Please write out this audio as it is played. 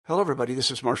Hello, everybody. This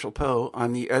is Marshall Poe.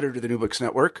 I'm the editor of the New Books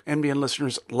Network. NBN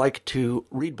listeners like to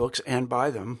read books and buy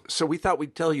them. So we thought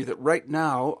we'd tell you that right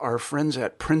now, our friends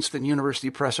at Princeton University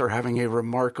Press are having a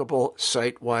remarkable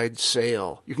site-wide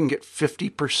sale. You can get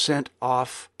 50%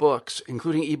 off books,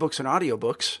 including ebooks and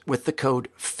audiobooks, with the code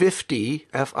 50,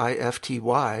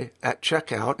 F-I-F-T-Y, at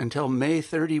checkout until May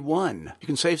 31. You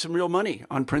can save some real money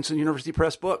on Princeton University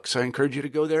Press books. I encourage you to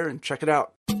go there and check it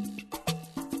out.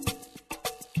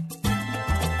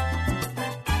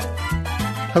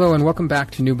 Hello and welcome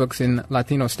back to New Books in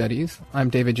Latino Studies. I'm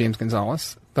David James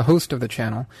Gonzalez, the host of the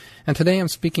channel, and today I'm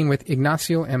speaking with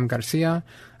Ignacio M. Garcia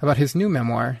about his new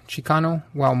memoir, Chicano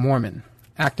While Mormon,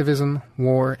 Activism,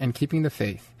 War, and Keeping the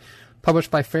Faith, published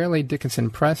by Fairleigh Dickinson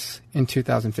Press in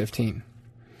 2015.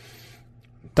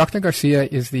 Dr. Garcia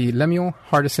is the Lemuel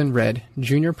Hardison Redd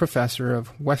Jr. Professor of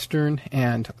Western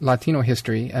and Latino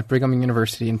History at Brigham Young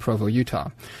University in Provo,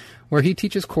 Utah, where he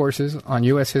teaches courses on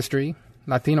U.S. history,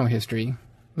 Latino history,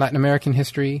 Latin American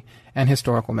history, and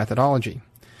historical methodology.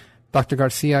 Dr.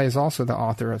 Garcia is also the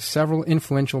author of several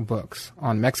influential books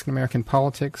on Mexican-American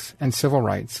politics and civil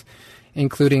rights,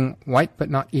 including White But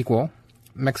Not Equal,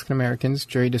 Mexican Americans,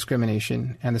 Jury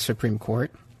Discrimination, and the Supreme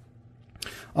Court.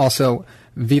 Also,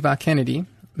 Viva Kennedy,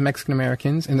 Mexican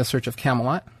Americans in the Search of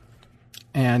Camelot,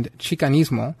 and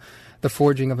Chicanismo, the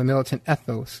Forging of a Militant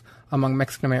Ethos Among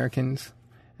Mexican Americans,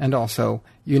 and also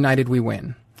United We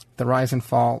Win, The Rise and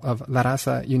Fall of La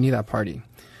Raza Unida Party.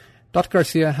 Dr.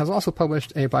 Garcia has also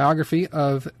published a biography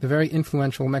of the very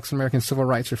influential Mexican-American civil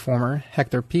rights reformer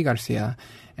Hector P. Garcia,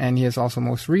 and he has also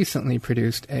most recently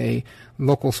produced a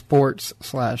local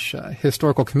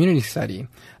sports/historical community study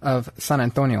of San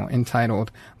Antonio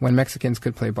entitled When Mexicans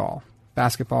Could Play Ball,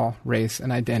 Basketball, Race,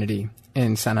 and Identity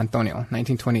in San Antonio,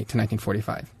 1920 to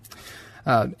 1945.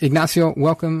 Ignacio,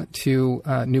 welcome to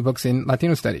New Books in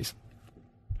Latino Studies.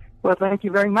 Well, thank you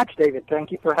very much, David.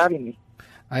 Thank you for having me.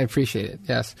 I appreciate it,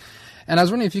 yes. And I was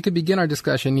wondering if you could begin our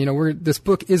discussion. You know, this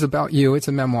book is about you. It's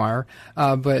a memoir.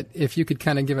 But if you could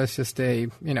kind of give us just a,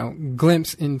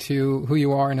 glimpse into who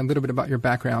you are and a little bit about your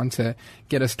background to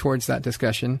get us towards that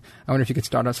discussion. I wonder if you could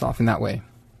start us off in that way.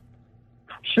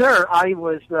 Sure. I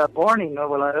was born in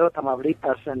Nuevo Laredo,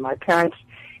 Tamaulipas, and my parents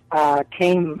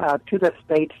came to the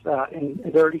States in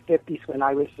the early 50s when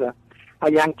I was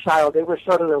a young child. They were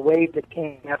sort of the wave that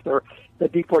came after the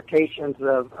deportations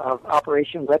of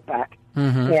Operation Wetback.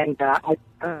 Mm-hmm. And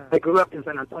I grew up in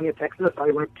San Antonio, Texas.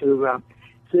 I went to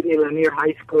Sidney Lanier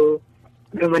High School,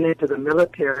 then went into the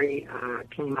military,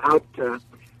 came out,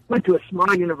 went to a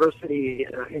small university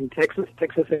in Texas,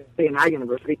 Texas A&I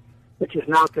University, which is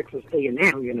now Texas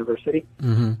A&M University.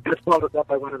 Mm-hmm. It's followed up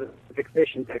by one of the big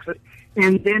fish in Texas.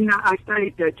 And then I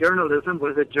studied journalism,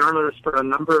 was a journalist for a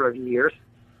number of years.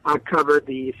 I covered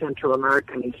the Central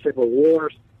American Civil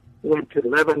Wars, went to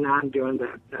Lebanon during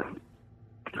the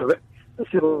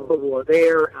Civil War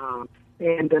there,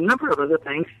 and a number of other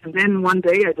things. And then one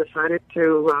day I decided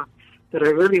that I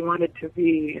really wanted to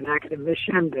be an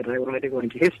academician, that I wanted to go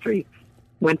into history.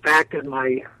 Went back to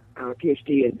my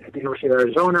PhD at the University of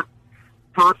Arizona,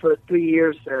 taught for 3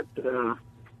 years at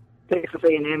Texas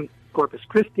A&M Corpus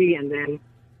Christi, and then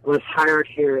was hired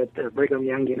here at Brigham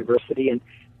Young University, and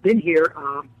been here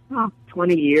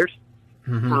 20 years.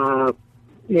 Mm-hmm.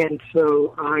 And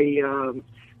so I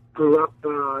grew up,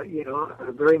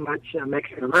 very much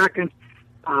Mexican-American.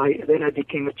 Then I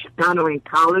became a Chicano in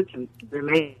college and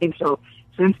remained so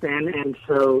since then. And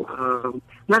so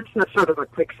that's sort of a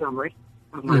quick summary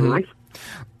of my life.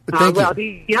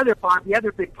 The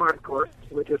other big part, of course,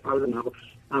 which is part of the novel,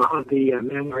 of the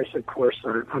memoirs, of course,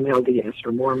 are I'm LDS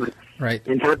or Mormon, right,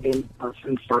 and have been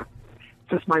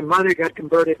since my mother got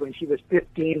converted when she was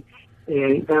 15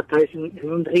 and baptized in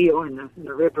un rio, in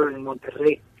the river in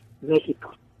Monterrey,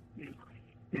 Mexico.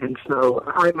 And so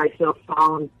I myself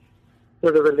found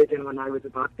the religion when I was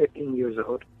about 15 years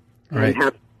old, right,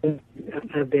 and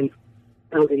have been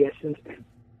LDS since then.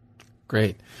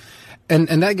 Great.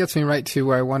 And that gets me right to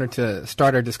where I wanted to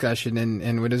start our discussion,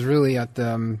 and what is really at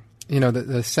the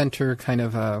the center kind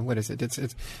of what is it?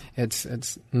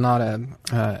 It's not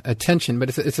a tension,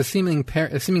 but it's a seeming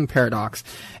paradox,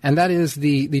 and that is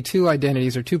the two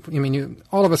identities or two. I mean,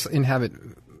 all of us inhabit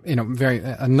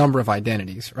a number of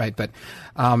identities, right? But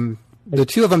the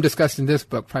two of them discussed in this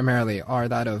book primarily are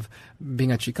that of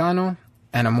being a Chicano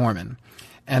and a Mormon.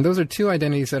 And those are two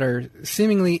identities that are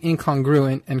seemingly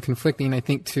incongruent and conflicting, I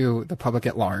think, to the public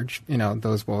at large.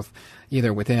 Those both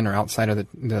either within or outside of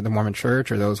the Mormon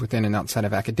Church, or those within and outside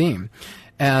of academia.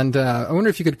 And I wonder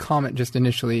if you could comment just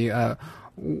initially,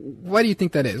 why do you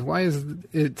think that is? Why is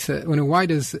it? Why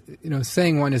does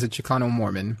saying one is a Chicano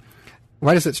Mormon?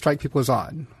 Why does it strike people as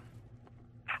odd?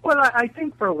 Well, I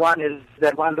think for one is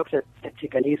that one looks at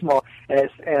Chicanismo as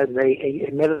a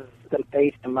militant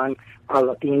faith among our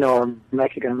Latino or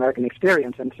Mexican American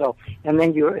experience, and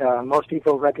then most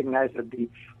people recognize that the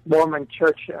Mormon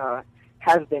Church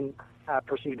has been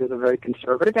perceived as a very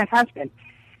conservative and has been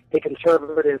a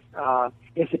conservative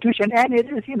institution, and it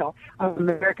is,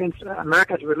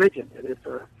 America's religion. It is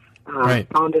right.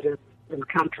 founded in the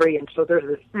country, and so there's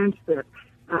a sense that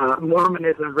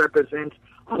Mormonism represents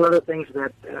a lot of things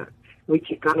that we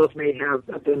Chicanos may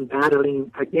have been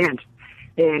battling against.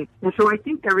 And so I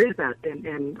think there is that,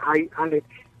 and I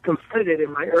confronted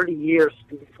in my early years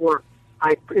before.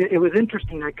 It was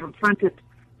interesting. I confronted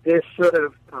this sort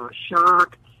of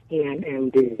shock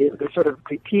and the sort of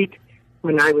critique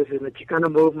when I was in the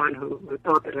Chicano movement, who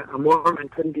thought that a Mormon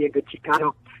couldn't be a good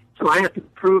Chicano. So I had to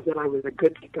prove that I was a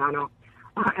good Chicano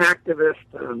activist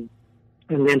and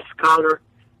then scholar.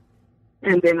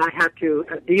 And then I had to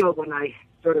deal when I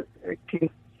sort of came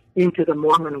into the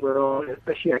Mormon world,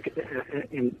 especially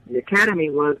in the academy,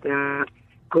 was that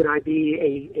could I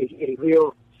be a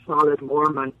real solid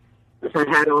Mormon if I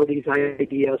had all these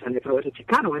ideas and if I was a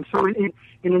Chicano? And so in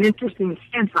an interesting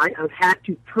sense, I've had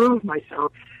to prove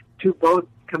myself to both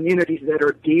communities that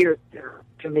are dear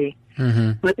to me,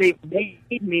 mm-hmm. but they've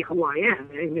made me who I am,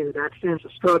 in that sense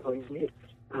of struggling.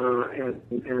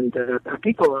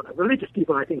 People, religious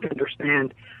people, I think,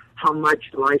 understand how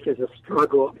much life is a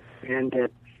struggle and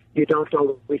that you don't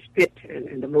always fit,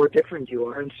 and the more different you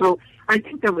are. And so I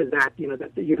think there was that,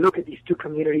 that you look at these two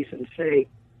communities and say,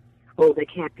 oh, they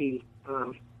can't be,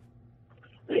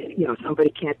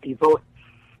 somebody can't be both.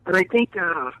 But I think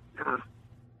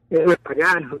Edward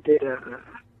Pagan, who did an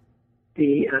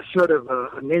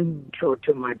intro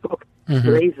to my book, mm-hmm.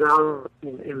 lays out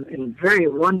in very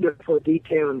wonderful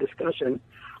detail and discussion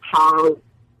how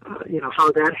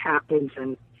that happens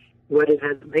and what it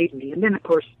has made me. And then, of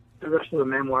course, the rest of the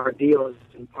memoir deals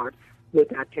in part with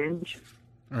that tension.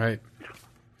 Right.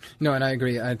 No, and I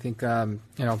agree. I think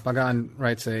Pagan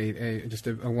writes a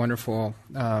wonderful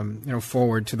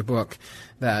forward to the book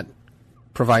that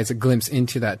provides a glimpse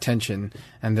into that tension,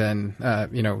 and then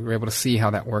we're able to see how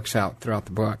that works out throughout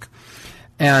the book.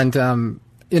 And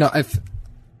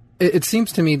it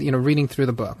seems to me, reading through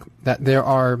the book, that there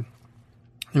are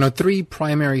three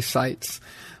primary sites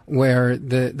where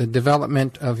the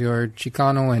development of your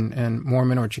Chicano and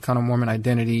Mormon or Chicano-Mormon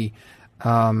identity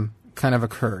kind of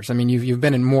occurs. I mean, you've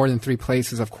been in more than three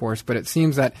places, of course, but it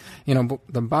seems that,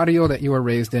 the barrio that you were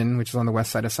raised in, which is on the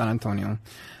west side of San Antonio,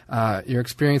 your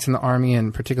experience in the Army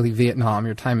and particularly Vietnam,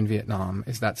 your time in Vietnam,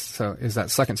 is that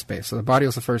second space. So the barrio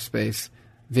is the first space,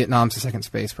 Vietnam's the second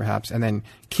space, perhaps, and then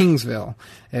Kingsville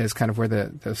is kind of where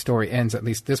the story ends, at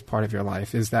least this part of your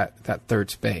life, is that third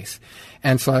space.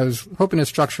 And so I was hoping to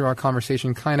structure our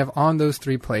conversation kind of on those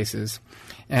three places.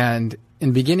 And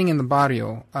in beginning in the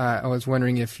barrio, I was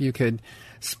wondering if you could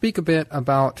speak a bit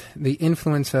about the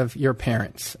influence of your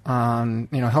parents on,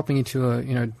 helping you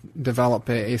to, develop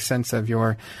a sense of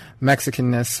your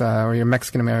Mexicanness or your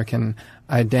Mexican-American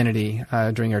identity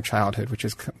during your childhood, which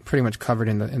is pretty much covered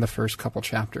in the first couple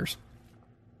chapters.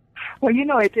 Well,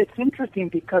 it's interesting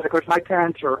because, of course, my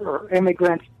parents are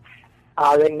immigrants.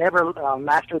 They never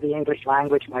mastered the English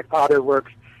language. My father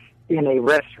works in a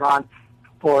restaurant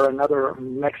for another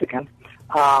Mexican.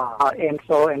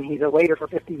 And he's a waiter for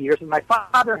 50 years. And my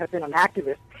father had been an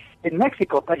activist in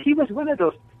Mexico, but he was one of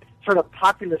those sort of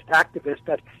populist activists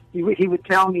that he would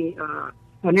tell me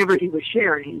whenever he was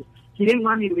sharing. He didn't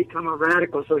want me to become a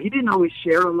radical, so he didn't always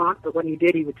share a lot, but when he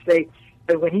did, he would say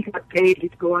that when he got paid,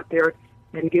 he'd go out there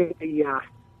and give the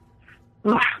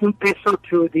un peso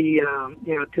to the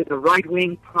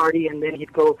right-wing party, and then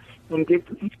he'd go and give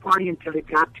to each party until he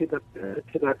got to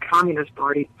the Communist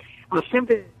Party,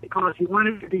 simply because he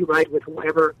wanted to be right with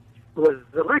whoever was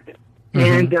elected.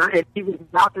 Mm-hmm. And he was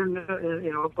out there,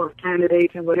 for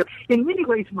candidates and whatever. In many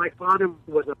ways, my father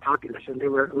was a populist, and there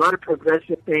were a lot of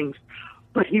progressive things,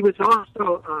 but he was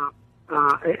also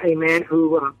a man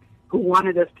who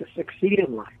wanted us to succeed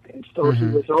in life, and so mm-hmm.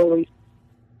 he was always.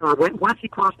 Once he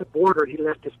crossed the border, he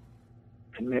left us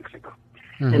in Mexico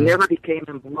mm-hmm. and never became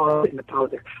involved in the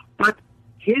politics. But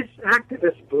his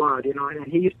activist blood, and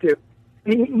he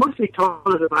mostly told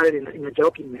us about it in a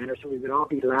joking manner, so we would all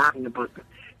be laughing about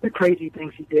the crazy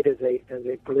things he did as a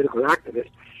political activist.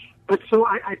 But so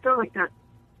I felt like that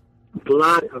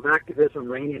blood of activism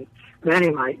ran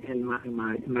in my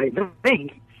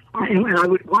veins. And I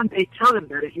would one day tell him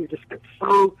that, and he would just get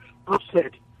so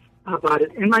upset about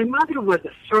it. And my mother was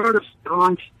a sort of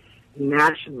staunch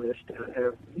nationalist,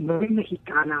 muy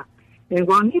mexicana, and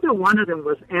while neither one of them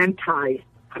was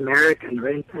anti-American or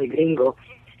anti-gringo,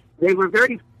 they were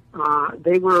very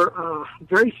they were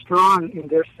very strong in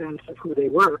their sense of who they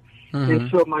were. Mm-hmm.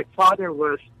 And so my father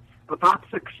was about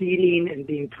succeeding and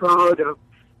being proud of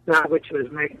that which was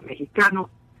Mexicano.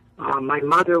 My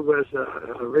mother was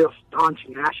a real staunch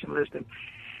nationalist, and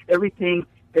everything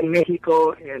in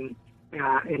Mexico and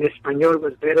in Espanol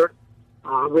was better,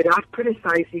 without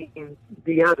criticizing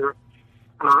the other.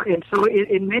 And so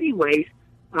in many ways,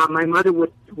 my mother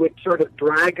would sort of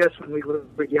drag us when we were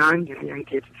young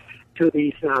kids to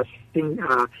these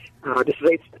this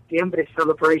late September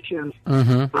celebrations,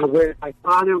 mm-hmm. Where my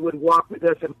father would walk with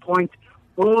us and point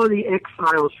all the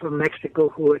exiles from Mexico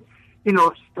who had,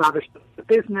 established a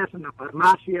business and a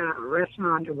farmacia, a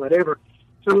restaurant, or whatever.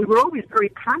 So we were always very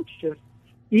conscious,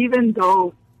 even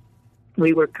though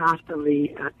we were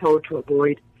constantly told to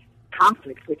avoid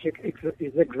conflicts, which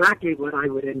is exactly what I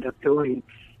would end up doing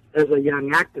as a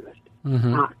young activist.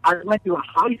 Mm-hmm. I went to a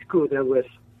high school that was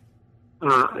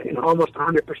almost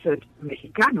 100%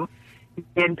 Mexicano,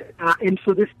 and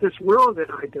so this world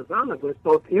that I developed was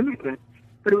both immigrant,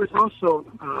 but it was also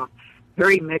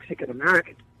very Mexican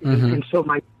American. Mm-hmm. And so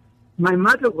my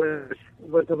mother was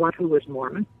the one who was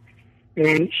Mormon,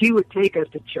 and she would take us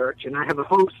to church. And I have a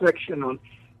whole section on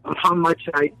how much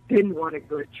I didn't want to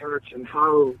go to church and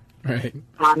how, right.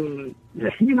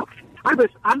 I was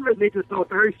unreligious, though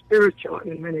very spiritual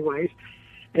in many ways,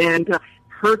 and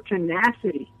her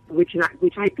tenacity, which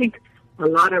I think a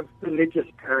lot of religious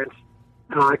parents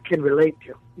can relate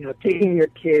to. Taking your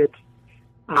kids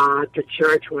to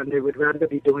church when they would rather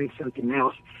be doing something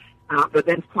else, but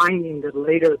then finding that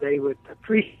later they would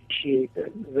appreciate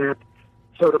that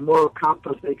sort of moral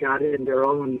compass they got in their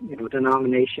own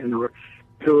denomination or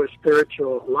through a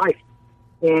spiritual life.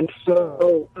 And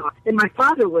so, and my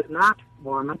father was not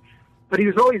Mormon, but he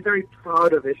was always very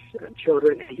proud of his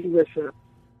children. He was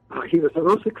a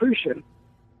Rosicrucian,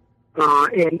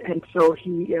 and so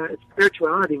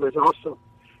spirituality was also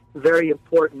very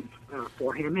important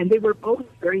for him. And they were both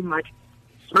very much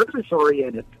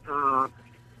service-oriented.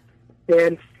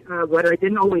 And what I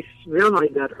didn't always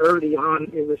realize that early on,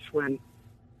 it was when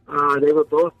they were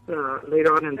both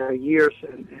later on in their years,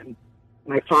 and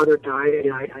my father died,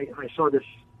 and I saw this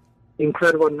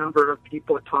incredible number of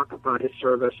people talk about his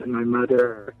service, and my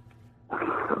mother,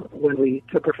 when we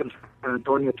took her from San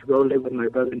Antonio to go live with my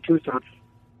brother in Tucson,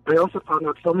 I also found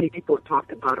out so many people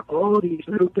talked about all these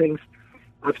little things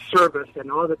of service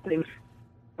and all the things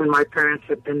when my parents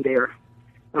had been there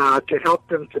to help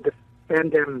them, to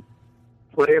defend them,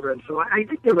 whatever. And so I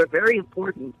think they were very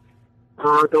important,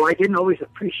 though I didn't always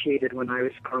appreciate it when I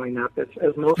was growing up,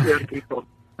 as most young people.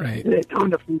 Right. They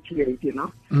don't appreciate,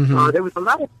 Mm-hmm. There was a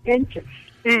lot of tension.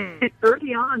 And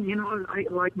early on, I,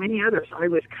 like many others, I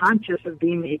was conscious of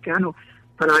being Mexicano,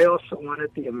 but I also wanted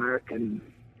the American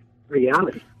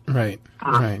reality. Right,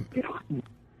 right.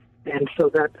 And so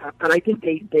that, but I think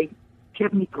they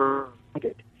kept me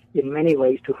grounded in many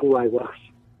ways to who I was.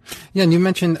 Yeah, and you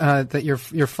mentioned that your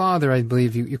father, I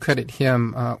believe, you credit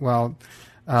him, somewhat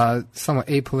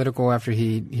apolitical after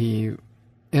he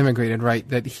immigrated, right?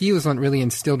 That he was really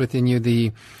instilled within you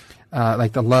the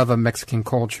love of Mexican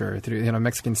culture through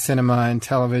Mexican cinema and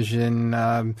television,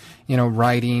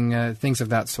 writing, things of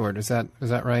that sort. Is that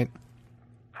right?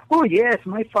 Oh yes,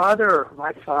 my father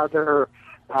wanted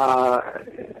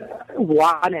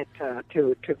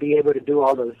to be able to do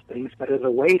all those things, but as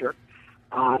a waiter,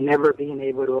 never being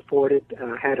able to afford it,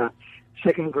 had a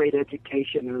second-grade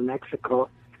education in Mexico.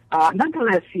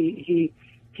 Nonetheless, he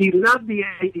loved the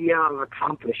idea of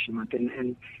accomplishment,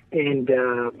 and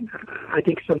I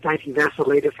think sometimes he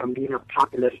vacillated from being a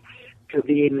populist to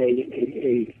being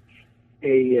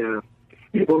a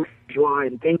bourgeois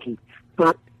in thinking.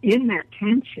 But in that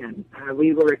tension,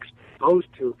 we were exposed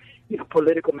to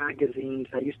political magazines.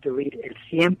 I used to read El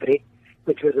Siempre,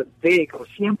 which was a big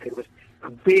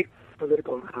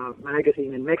political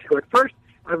magazine in Mexico. At first,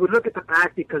 I would look at the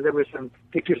back because there were some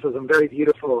pictures of some very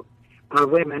beautiful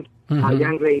women, mm-hmm.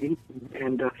 Young ladies,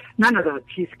 and none of the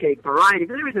cheesecake variety.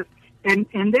 But there was and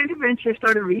then eventually I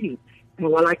started reading. And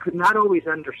while I could not always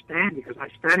understand, because my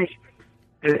Spanish,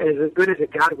 as good as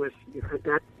it got, was at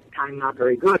that time not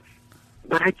very good,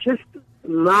 but I just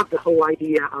loved the whole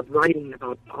idea of writing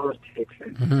about politics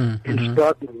and, mm-hmm. and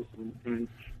struggles and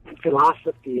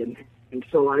philosophy. And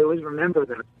so I always remember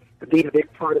that being a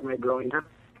big part of my growing up.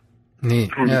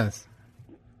 Neat, yes.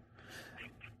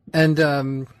 And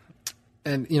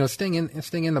staying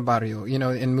in the barrio,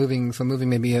 and moving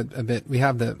maybe a bit. We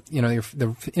have the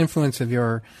influence of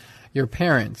your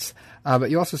parents, but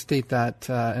you also state that,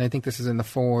 and I think this is in the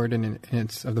foreword and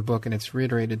it's of the book, and it's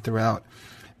reiterated throughout,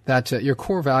 that your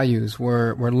core values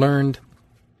were learned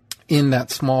in that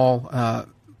small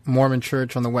Mormon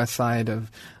church on the west side of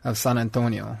San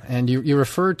Antonio. And you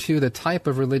refer to the type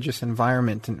of religious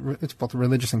environment, and it's both a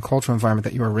religious and cultural environment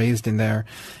that you were raised in there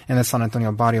in the San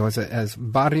Antonio barrio as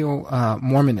barrio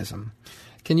Mormonism.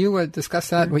 Can you discuss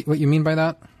that, what you mean by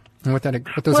that, and what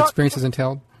those experiences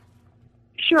entailed?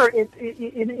 Sure.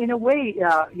 In a way,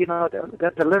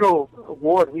 the little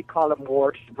ward, we call them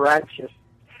wards, branches,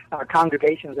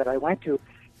 congregations that I went to,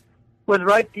 was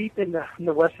right deep in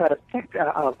the west side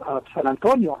of San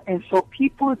Antonio. And so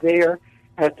people there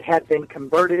had been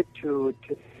converted to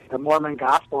the Mormon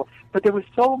gospel, but there was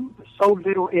so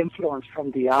little influence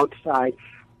from the outside.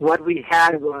 What we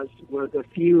had was a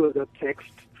few of the texts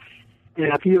and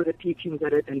a few of the teachings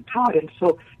that had been taught. And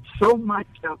so much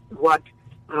of what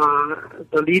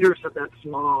the leaders of that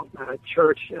small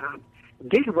church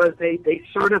did was they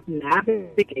sort of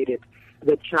navigated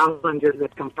the challenges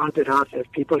that confronted us as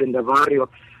people in the barrio,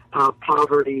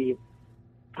 poverty,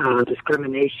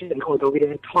 discrimination, although we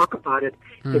didn't talk about it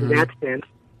in that sense,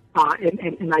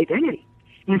 and identity.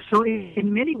 And so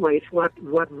in many ways, what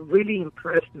really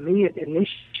impressed me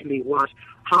initially was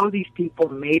how these people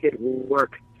made it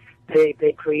work.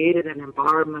 They created an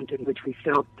environment in which we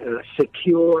felt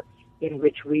secure, in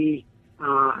which we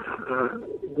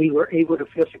were able to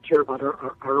feel secure about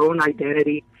our own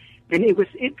identity. And it was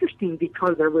interesting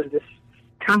because there was this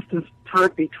constant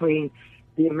tug between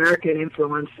the American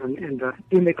influence and the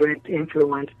immigrant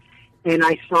influence, and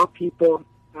I saw people,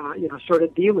 sort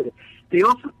of deal with it. They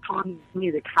also taught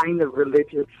me the kind of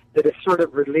religion that is sort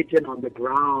of religion on the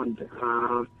ground.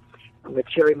 What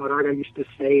Cherry Moraga used to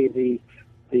say,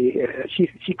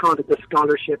 she called it the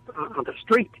scholarship of the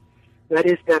street. That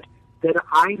is that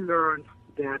I learned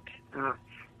that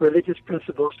religious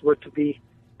principles were to be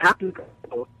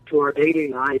applicable to our daily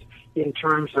lives in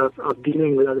terms of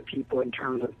dealing with other people, in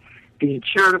terms of being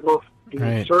charitable,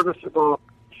 being serviceable.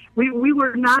 We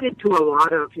were not into a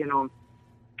lot of,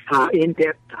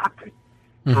 in-depth doctrine.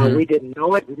 We didn't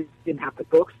know it. We didn't have the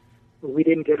books. We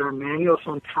didn't get our manuals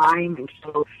on time. And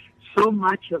so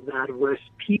much of that was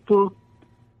people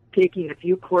taking a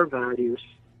few core values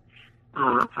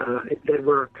that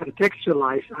were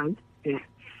contextualized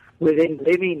within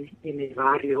living in a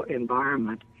barrio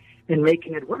environment and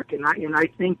making it work. And I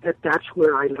think that's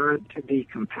where I learned to be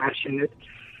compassionate,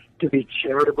 to be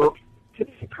charitable, to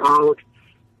be proud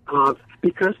of,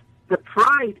 because the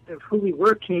pride of who we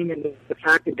were came in the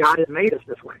fact that God had made us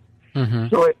this way. Mm-hmm.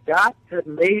 So if God had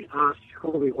made us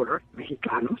who we were,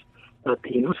 Mexicanos,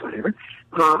 Latinos, whatever,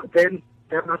 then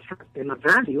there must have been a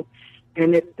value.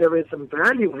 And if there is some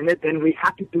value in it, then we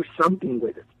have to do something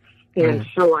with it. And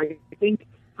so I think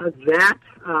that,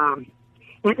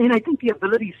 and I think the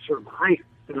ability to survive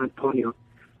San Antonio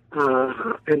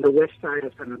and the west side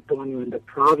of San Antonio and the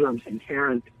problems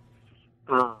inherent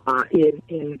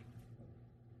in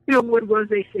what was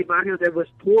a barrio that was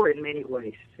poor in many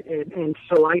ways. And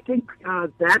so I think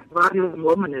that barrio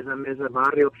Mormonism is a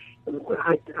barrio,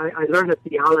 I learned a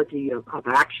theology of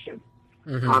action,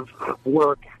 of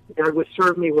work that would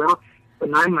serve me well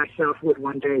when I myself would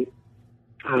one day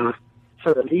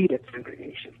sort of lead a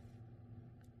congregation.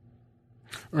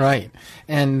 Right.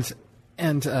 And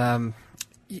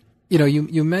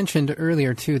you mentioned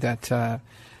earlier, too, that,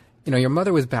 your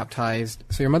mother was baptized.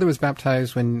 So your mother was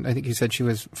baptized when, I think you said she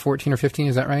was 14 or 15,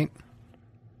 is that right?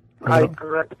 Right,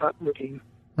 correct, about 14.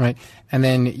 Right. And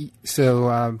then,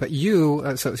 but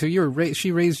you, so you were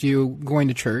she raised you going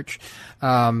to church,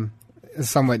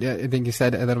 somewhat, I think you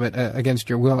said a little bit against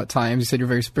your will at times. You said you're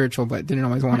very spiritual, but didn't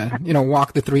always want to,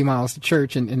 walk the 3 miles to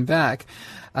church and back.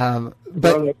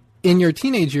 But in your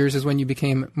teenage years is when you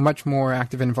became much more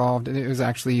active and involved. And it was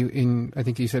actually I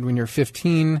think you said when you're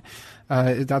 15,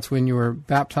 that's when you were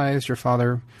baptized. Your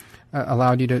father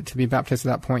allowed you to be baptized at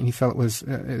that point. He felt it was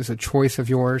a choice of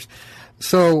yours.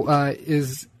 So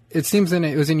it seems then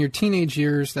it was in your teenage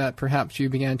years that perhaps you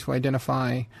began to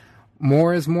identify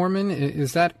more as Mormon.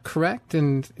 Is that correct?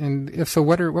 And if so,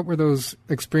 what were those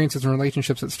experiences and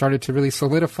relationships that started to really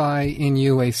solidify in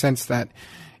you a sense that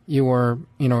you were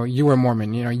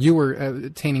Mormon, you were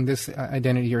attaining this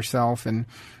identity yourself and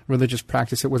religious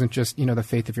practice. It wasn't just, the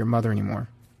faith of your mother anymore.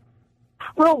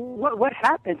 Well, what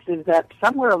happens is that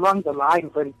somewhere along the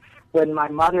line, when my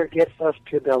mother gets us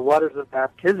to the waters of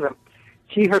baptism,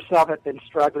 she herself had been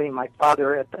struggling. My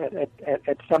father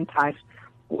at some times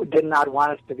did not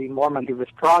want us to be Mormon. He was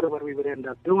proud of what we would end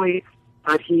up doing,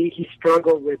 but he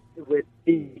struggled with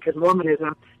because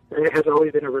Mormonism has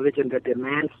always been a religion that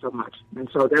demands so much. And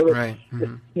so there was this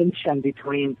tension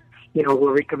between,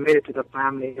 were we committed to the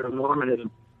family or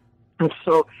Mormonism? And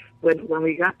so when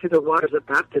we got to the waters of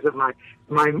baptism,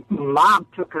 my mom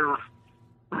took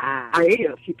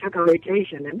hiatus. She took a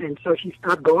vacation, and so she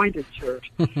stopped going to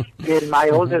church. And my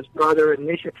oldest brother and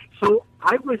Misha. So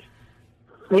I was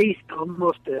faced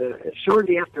almost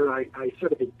shortly after I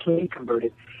sort of became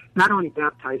converted. Not only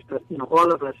baptized, but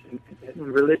all of us in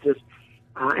religious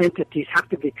entities have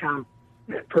to become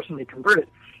personally converted.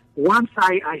 Once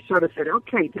I sort of said,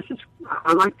 okay,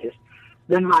 I like this.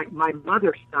 Then my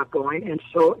mother stopped going, and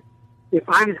so if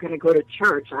I was going to go to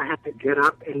church, I had to get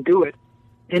up and do it.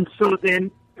 And so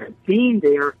then, being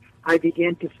there, I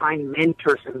began to find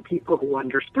mentors and people who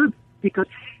understood, because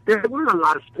there were a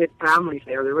lot of split families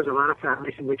there. There was a lot of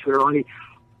families in which only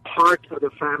part of the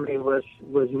family was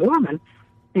Mormon.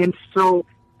 And so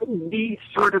we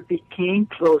sort of became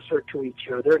closer to each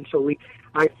other. And so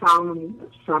I found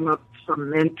some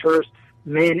mentors,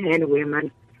 men and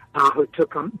women, who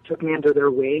took me under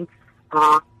their wing.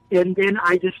 And then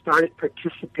I just started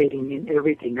participating in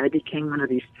everything. I became one of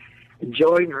these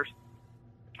joiners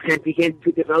and began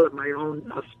to develop my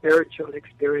own spiritual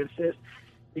experiences,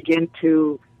 began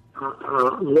to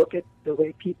look at the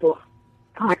way people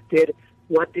acted,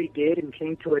 what they did, and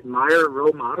came to admire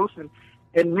role models.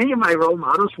 And many of my role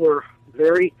models were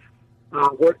very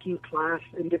working class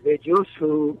individuals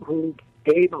who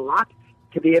gave a lot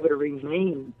to be able to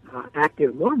remain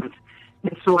active Mormons.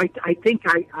 And so I think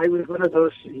I was one of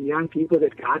those young people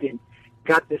that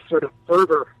got this sort of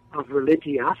fervor of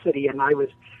religiosity, and I was,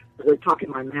 as I talk in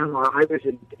my memoir, I was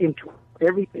into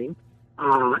everything,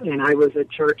 and I was at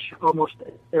church almost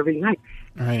every night.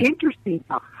 Right. Interesting,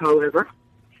 however,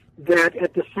 that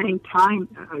at the same time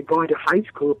going to high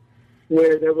school,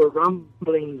 where there were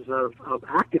rumblings of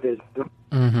activism,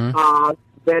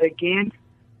 that again,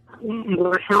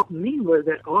 what helped me was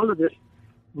that all of this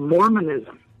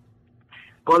Mormonism,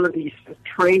 all of these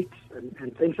traits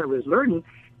and things I was learning,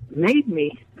 made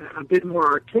me a bit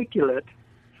more articulate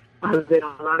than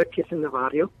a lot of kids in the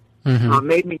barrio,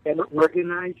 made me better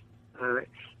organized,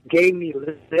 gave me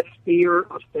less fear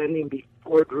of standing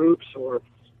before groups or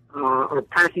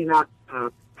passing out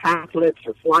pamphlets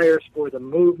or flyers for the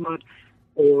movement,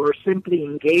 or simply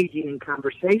engaging in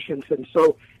conversations. And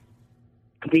so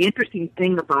the interesting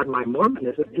thing about my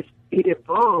Mormonism is it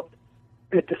evolved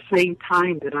at the same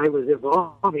time that I was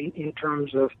evolving in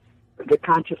terms of the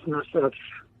consciousness of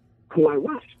who I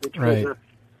was, which was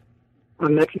a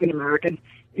Mexican-American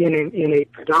in a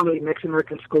predominantly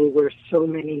Mexican-American school where so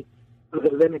many of the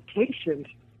limitations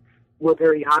were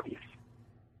very obvious.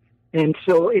 And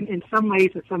so in some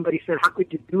ways, if somebody said, how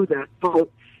could you do that? Both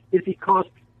is because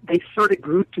they sort of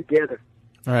grew together.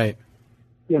 Right.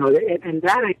 And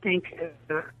that, I think,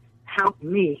 helped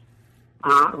me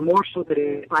more so that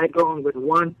if I go on with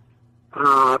one,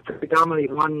 predominantly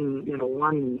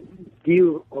one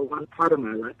view or one part of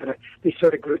my life, but they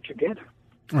sort of grew together.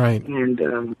 Right.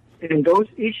 And those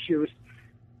issues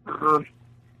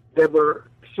that were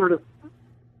sort of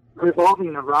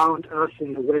revolving around us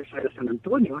in the west side of San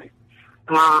Antonio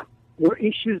were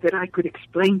issues that I could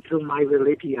explain through my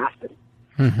religiosity.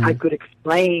 I could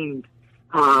explain,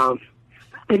 at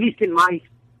least in my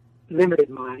limited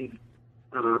mind,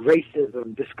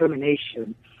 racism,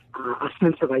 discrimination, a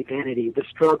sense of identity, the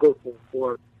struggle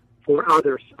for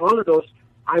others. All of those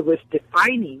I was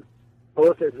defining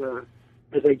both as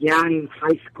a young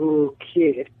high school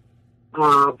kid,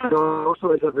 but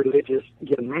also as a religious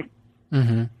young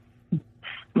man.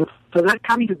 So that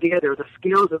coming together, the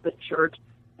skills of the church,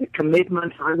 the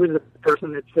commitment, I was the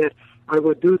person that said, I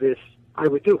would do this, I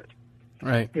would do it.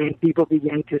 Right. And people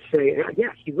began to say,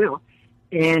 yeah, he will.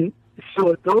 And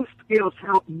so those skills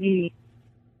helped me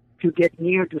to get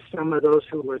near to some of those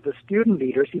who were the student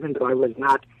leaders, even though I was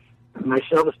not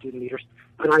myself a student leader,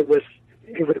 but I was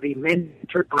able to be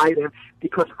mentored by them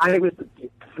because I was the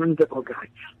dependable guy.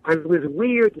 I was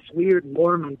this weird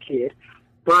Mormon kid,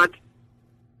 but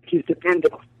he's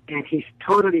dependable, and he's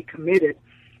totally committed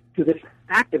to this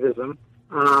activism.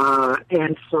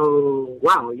 And so,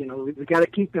 wow, we got to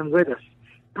keep them with us.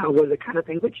 Was the kind of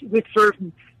thing which served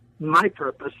my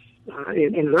purpose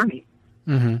in learning.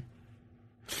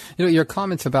 Your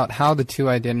comments about how the two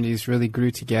identities really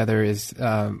grew together is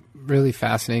really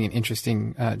fascinating and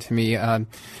interesting to me.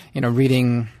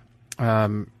 Reading,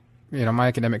 my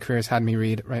academic career has had me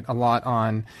read a lot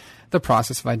on the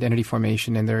process of identity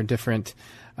formation, and there are different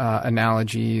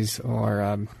analogies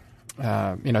or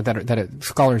that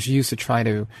scholars use to try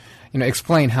to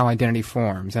explain how identity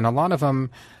forms, and a lot of them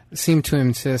seem to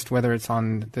insist whether it's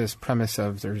on this premise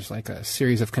of there's like a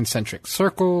series of concentric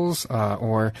circles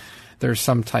or there's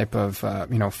some type of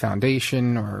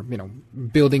foundation or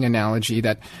building analogy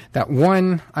that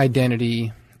one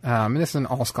identity, and this isn't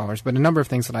all scholars, but a number of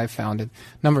things that I've found, a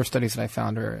number of studies that I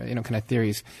found, or kind of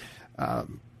theories,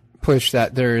 push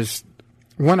that there's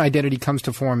one identity comes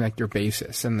to form like your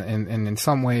basis, and in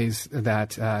some ways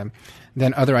that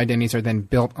then other identities are then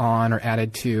built on or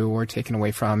added to or taken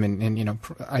away from, and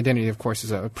identity of course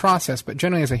is a process, but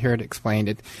generally as I hear it explained,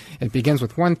 it begins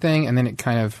with one thing and then it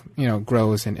kind of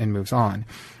grows and moves on.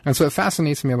 And so it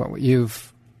fascinates me about what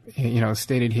you've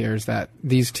stated here is that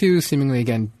these two seemingly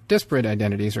again disparate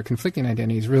identities or conflicting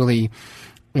identities really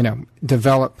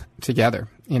develop together,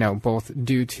 both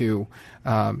due to,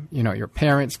 your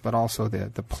parents, but also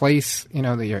the place,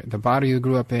 the body you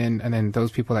grew up in, and then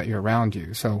those people that you're around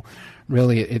you. So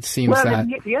really it seems that...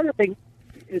 The other thing,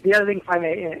 if I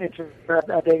may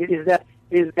interrupt, David,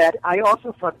 is that I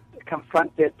also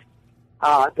confronted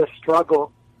the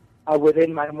struggle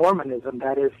within my Mormonism.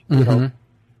 That is,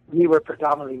 we were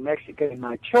predominantly Mexican in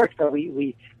my church, but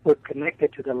we were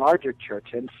connected to the larger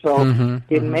church. And so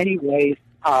in many ways,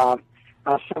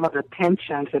 some of the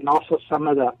tensions and also some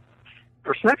of the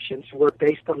perceptions were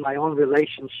based on my own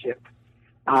relationship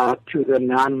to the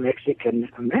non-Mexican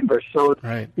members. So,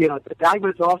 right. That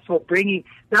was also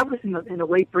in a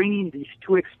way bringing these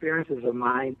two experiences of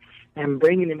mine and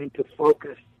bringing them into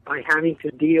focus by having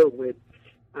to deal with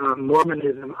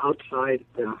Mormonism outside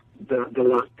the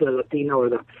Latino or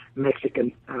the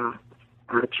Mexican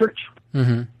church.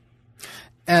 Mm-hmm.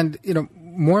 And,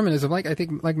 Mormonism, I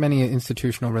think like many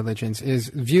institutional religions, is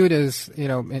viewed as,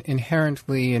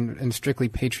 inherently and strictly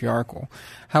patriarchal.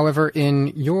 However, in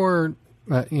your,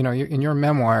 in your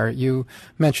memoir, you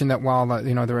mentioned that while,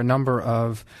 there are a number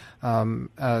of,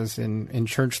 as in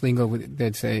church lingo,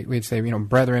 we'd say,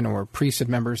 brethren or priesthood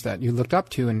members that you looked up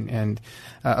to and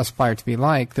aspired to be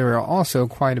like, there are also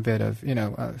quite a bit of,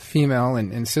 female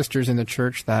and sisters in the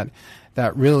church that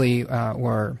really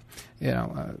were,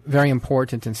 very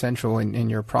important and central in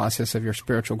your process of your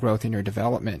spiritual growth and your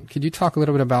development. Could you talk a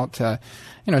little bit about,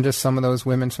 just some of those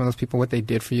women, some of those people, what they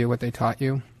did for you, what they taught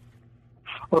you?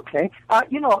 Okay.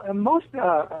 Most,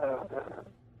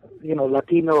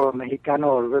 Latino or Mexicano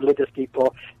or religious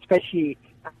people, especially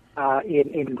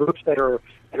in groups that are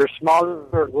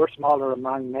smaller, were smaller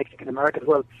among Mexican Americans,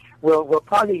 will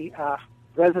probably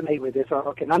resonate with this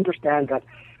or can understand that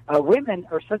women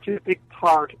are such a big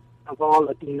part of all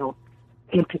Latino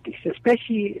entities,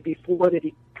 especially before they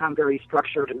become very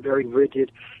structured and very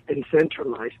rigid and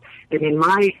centralized. And in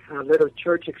my little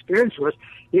church experience was,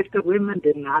 if the women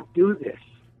did not do this,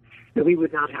 that we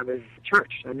would not have a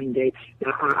church. I mean,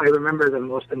 I remember the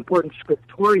most important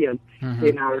scriptorian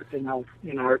in our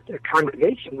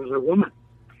congregation was a woman.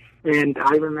 And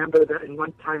I remember that in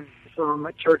one time some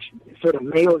church sort of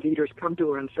male leaders come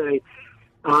to her and say,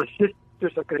 Sister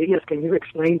Zacarias, can you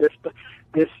explain this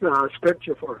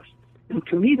scripture for us? And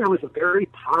to me, that was a very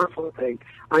powerful thing.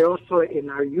 I also, in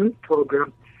our youth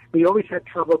program, we always had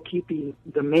trouble keeping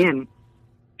the men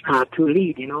to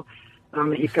lead,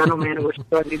 Mexicano men who were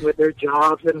struggling with their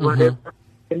jobs and whatever.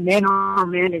 And men are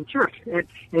men in church. And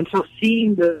so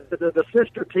seeing the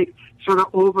sister take sort of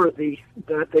over the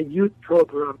youth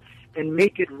program and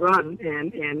make it run,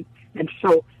 and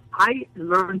so I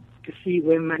learned to see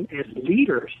women as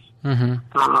leaders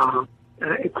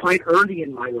quite early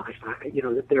in my life.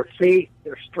 Their faith,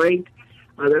 their strength.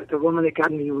 The woman that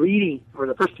got me reading, or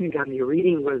the person who got me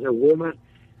reading, was a woman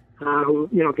who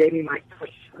gave me my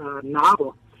first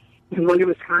novel. And when it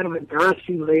was kind of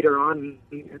embarrassing later on,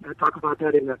 I talk about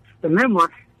that in the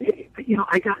memoir.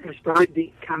 I started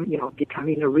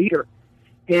becoming a reader,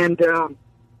 and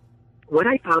what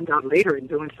I found out later in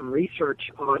doing some research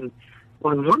on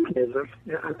Mormonism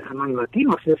among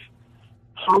Latinos is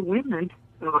how women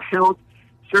held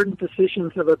certain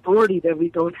positions of authority that we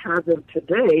don't have them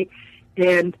today,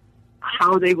 and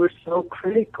how they were so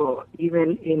critical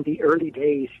even in the early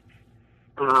days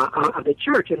of the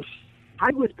church. And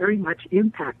I was very much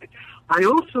impacted. I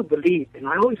also believed, and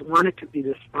I always wanted to be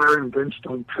this fire and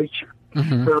brimstone preacher.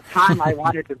 For a time, I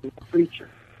wanted to be a preacher.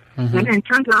 And it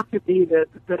turns out to be that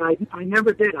I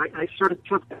never did. I sort of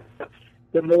took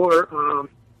the more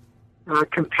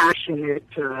compassionate,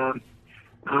 I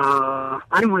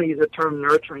don't want to use the term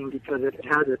nurturing because it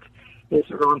has its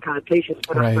wrong connotations,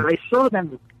 but I saw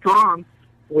them strong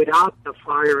without the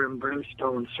fire and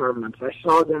brimstone sermons. I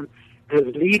saw them as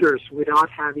leaders without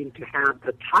having to have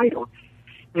the title.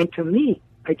 And to me,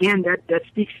 again, that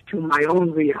speaks to my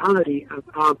own reality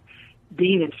of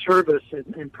being in service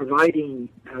and providing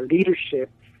leadership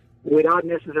without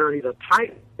necessarily the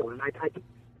title. And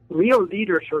real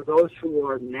leaders are those who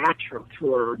are natural,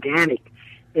 who are organic.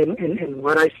 And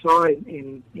what I saw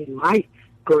in my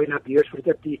growing up years was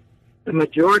that the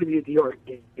majority of the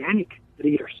organic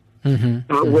leaders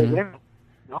were women.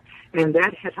 And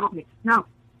that has helped me. Now,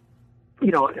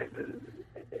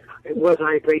 was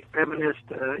I a great feminist,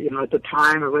 at the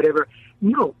time or whatever?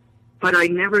 No, but I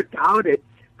never doubted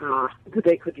that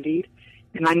they could lead,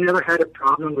 and I never had a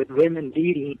problem with women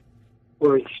leading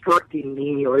or instructing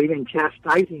me or even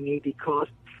chastising me, because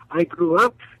I grew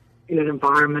up in an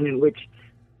environment in which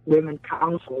women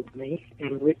counseled me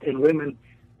and women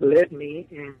led me,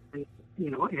 and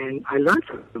I learned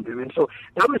from them. And so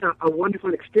that was a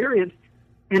wonderful experience.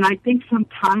 And I think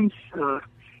sometimes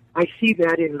I see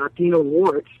that in Latino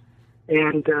wards,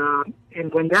 and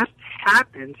when that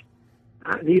happens,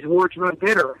 these wards run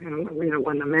better. And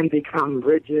when the men become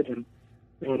rigid and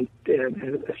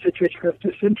a situation has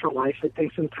to centralize, I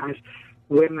think sometimes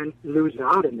women lose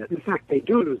out in that. In fact, they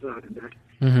do lose out in that.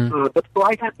 Mm-hmm. But so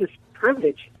I had this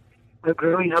privilege of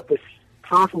growing up with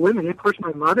powerful women. And of course,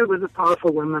 my mother was a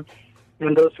powerful woman,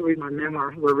 and those who read my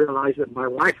memoir will realize that my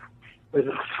wife was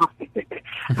also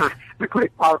a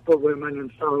quite powerful woman,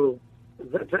 and so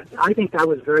I think that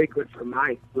was very good for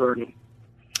my learning.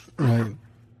 Right,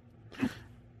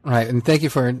 and thank you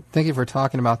for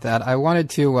talking about that. I want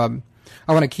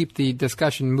to keep the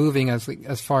discussion moving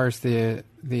as far as the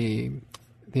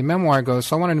memoir goes.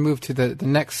 So I wanted to move to the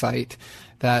next site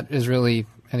that is really,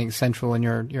 I think, central in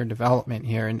your development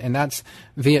here, and that's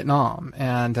Vietnam.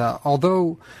 And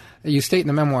although you state in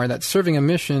the memoir that serving a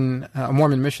mission, a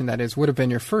Mormon mission that is, would have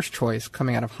been your first choice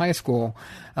coming out of high school,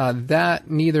 that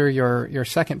neither your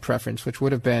second preference, which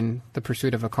would have been the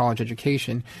pursuit of a college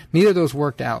education, neither of those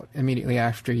worked out immediately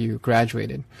after you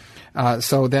graduated.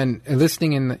 So then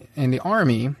enlisting in the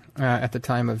Army at the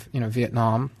time of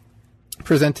Vietnam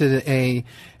presented a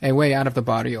way out of the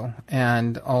barrio,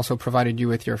 and also provided you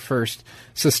with your first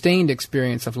sustained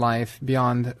experience of life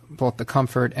beyond both the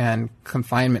comfort and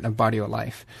confinement of barrio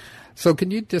life. So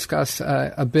can you discuss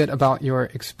a bit about your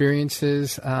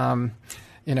experiences in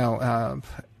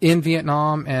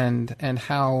Vietnam, and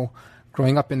how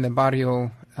growing up in the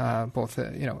barrio both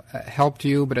helped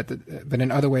you, but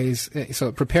in other ways, so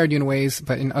it prepared you in ways,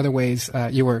 but in other ways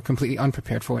you were completely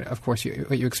unprepared for it. Of course,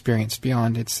 what you experienced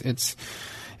beyond its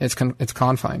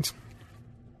confines.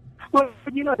 Well,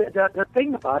 the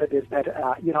thing about it is that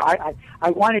I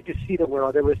wanted to see the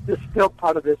world. There was still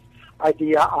part of this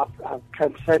idea of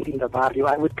transcending the barrio.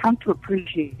 I would come to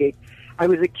appreciate. I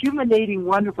was accumulating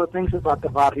wonderful things about the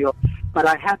barrio, but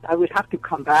I would have to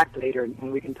come back later,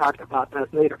 and we can talk about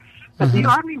that later. But the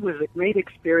Army was a great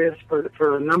experience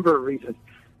for a number of reasons.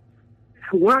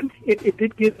 One, it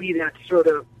did give me that sort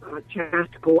of chance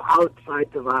to go outside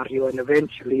the barrio and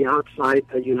eventually outside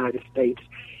the United States.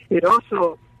 It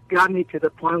also got me to the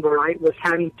point where I was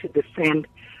having to defend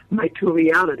my two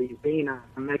realities, being a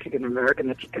Mexican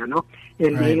American, a Chicano,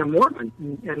 and being a Mormon.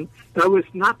 And that was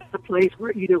not the place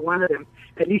where either one of them,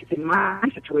 at least in my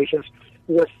situations,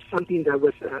 was something that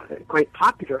was quite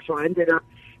popular. So I ended up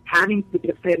having to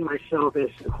defend myself as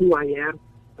who I am,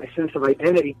 my sense of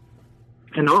identity,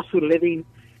 and also living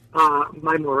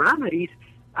my moralities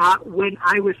when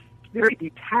I was very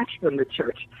detached from the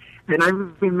church. And I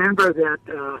remember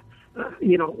that,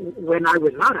 when I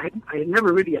was out, I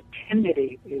never really attended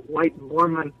a white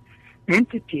Mormon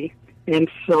entity. And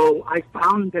so I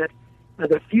found that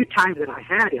the few times that I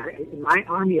had in my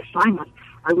Army assignment,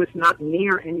 I was not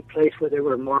near any place where there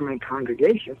were Mormon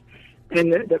congregations.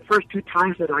 And the first two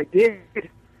times that I did,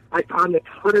 I found it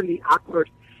totally awkward.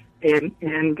 And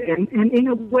in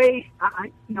a way,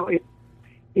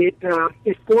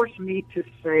 it forced me to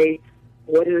say,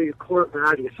 what are your core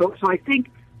values? So I think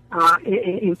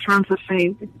in terms of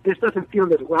saying this doesn't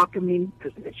feel as welcoming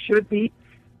as it should be,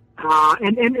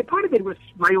 and part of it was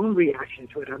my own reaction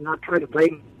to it. I'm not trying to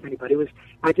blame anybody.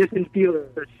 I just didn't feel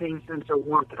the same sense of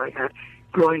warmth that I had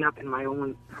growing up in my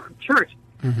own church.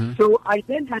 Mm-hmm. So I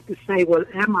then had to say, well,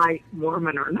 am I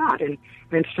Mormon or not? And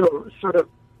so sort of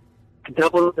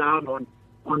double down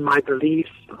on my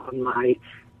beliefs, on my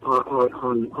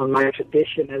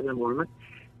tradition as a Mormon,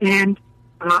 and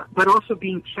but also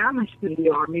being challenged in the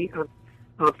Army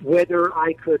of whether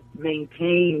I could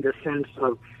maintain the sense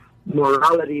of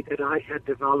morality that I had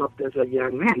developed as a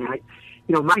young man.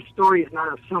 My story is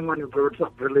not of someone who grows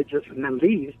up religious and then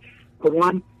leaves, but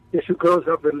one is who grows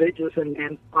up religious and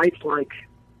then fights like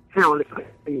hell, if I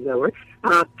use that word,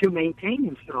 to maintain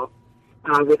himself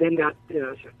within that.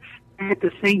 At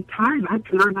the same time, I had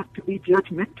to learn not to be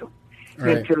judgmental,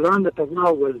 and to learn that the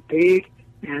world was big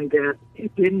and that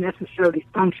it didn't necessarily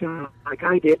function like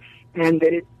I did, and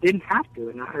that it didn't have to.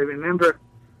 And I remember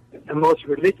the most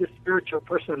religious, spiritual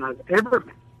person I've ever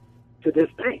met to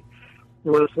this day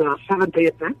was a Seventh-day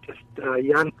Adventist, a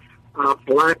young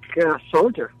black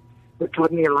soldier who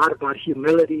taught me a lot about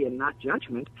humility and not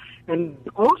judgment, and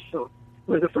also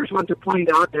was the first one to point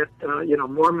out that,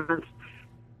 Mormons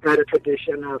had a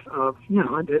tradition of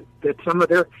that some of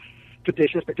their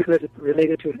traditions, particularly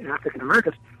related to African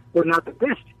Americans, were not the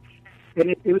best. And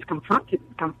it was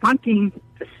confronting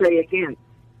to say again,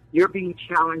 you're being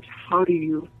challenged. How do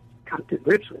you come to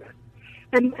grips with it?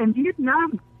 And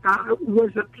Vietnam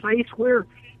was a place where,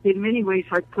 in many ways,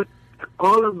 I put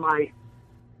all of my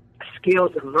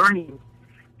skills and learning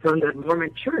from the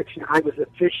Mormon church. I was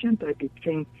efficient. I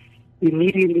became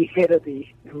immediately head of the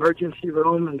emergency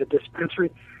room and the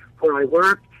dispensary where I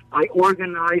worked. I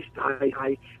organized.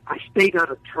 I stayed out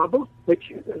of trouble,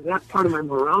 which that part of my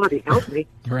morality helped me.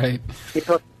 Right.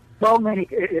 Because so many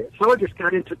soldiers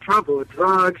got into trouble with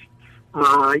drugs,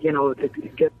 they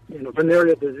get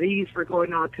venereal disease for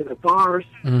going out to the bars.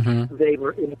 Mm-hmm. They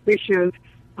were inefficient.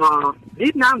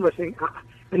 Vietnam was an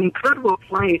incredible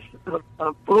place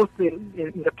of both in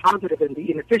the positive and the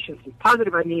inefficiency.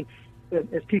 Positive, I mean,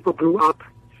 as people grew up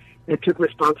and took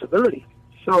responsibility.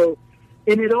 So,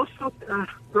 and it also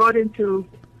brought into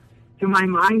my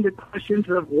mind the questions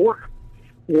of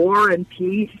war and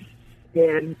peace,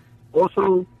 and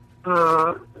also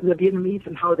the Vietnamese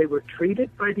and how they were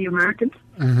treated by the Americans.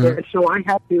 Mm-hmm. And so I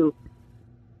had to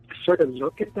sort of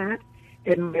look at that,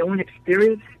 and my own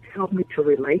experience helped me to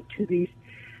relate to these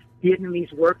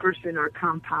Vietnamese workers in our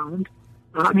compound.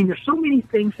 There's so many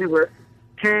things that were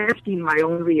testing my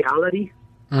own reality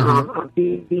of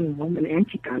being Mormon and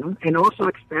Chicano, and also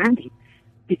expanding,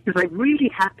 because I really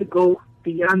had to go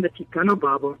beyond the Chicano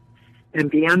bubble and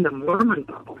beyond the Mormon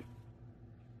bubble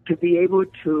to be able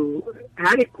to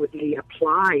adequately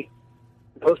apply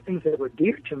those things that were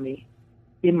dear to me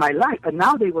in my life. But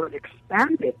now they were an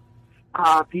expanded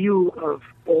view of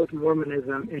both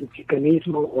Mormonism and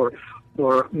Chicanismo or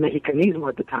Mexicanismo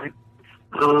at the time.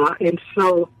 And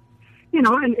so,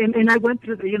 and I went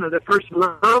through the first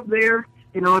love there,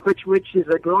 which is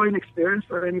a growing experience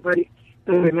for anybody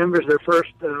that remembers their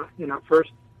first love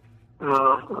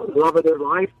of their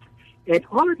life. And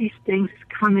all of these things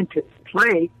come into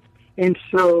play. And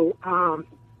so,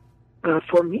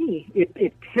 for me,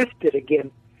 it tested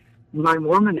again my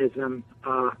Mormonism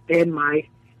and my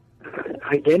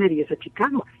identity as a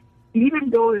Chicano. Even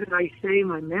though, as I say in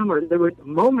my memoir, there were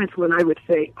moments when I would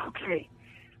say, okay,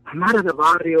 I'm out of the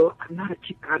barrio, I'm not a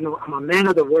Chicano, I'm a man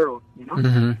of the world,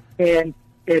 Mm-hmm. and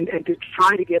to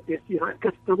try to get this,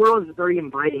 because the world is very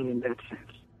inviting in that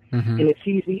sense. Mm-hmm. And it's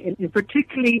easy, and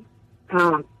particularly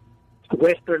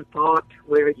Western thought,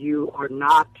 where you are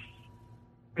not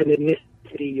an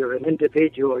ethnicity, you're an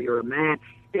individual, you're a man,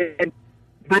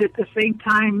 but at the same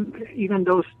time, even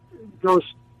those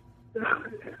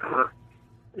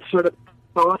sort of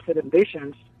thoughts and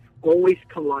ambitions always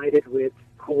collided with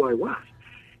who I was.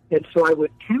 And so I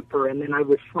would temper, and then I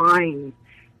would find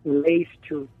ways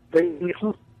to bring it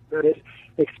home. That is,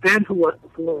 expand who I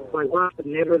was, but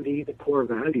never leave the core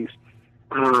values,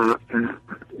 of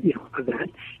that.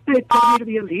 And it taught me to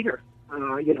be a leader.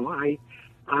 I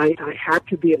had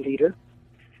to be a leader.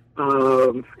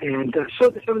 So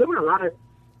there were a lot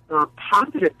of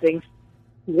positive things,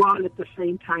 while at the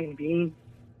same time being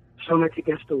so much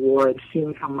against the war and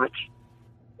seeing how much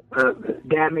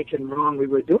damage and wrong we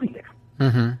were doing there.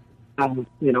 Mm-hmm.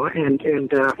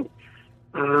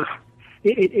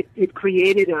 It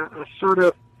created a sort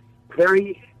of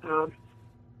very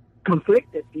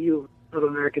conflicted view of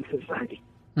American society.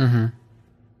 Mm-hmm.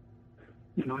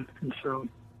 And so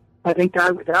I think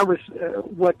that was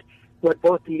what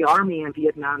both the Army and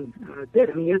Vietnam did.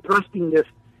 I mean, you're thrusting this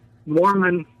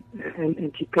Mormon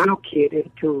and Chicano kid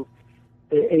into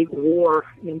a war,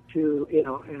 into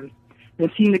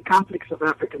and seeing the conflicts of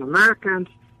African Americans,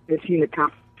 and seeing the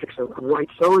conflicts of white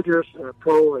soldiers,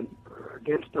 pro and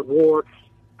against the war,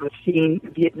 seeing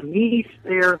Vietnamese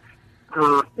there.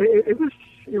 It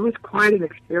was quite an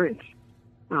experience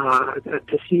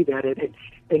to see that,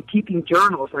 and keeping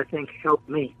journals, I think, helped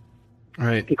me,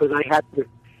 right? Because I had to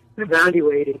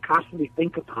evaluate and constantly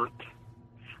think about.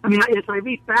 I mean, as I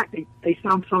read back, they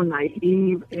sound so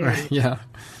naive and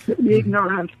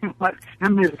ignorant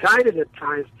and misguided at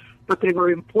times, but they were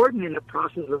important in the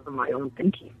process of my own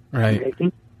thinking. Right. And I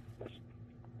think,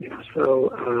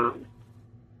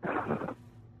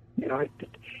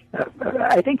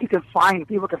 I think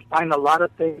people can find a lot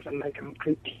of things, and they can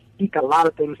critique a lot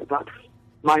of things about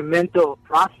my mental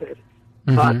process,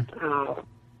 mm-hmm.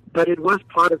 but it was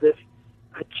part of this,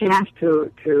 a chance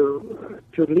to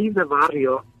leave the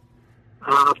barrio,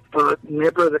 but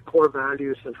never the core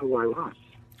values of who I was.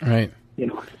 Right.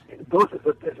 Both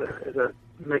as a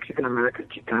Mexican American,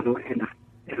 Chicano, and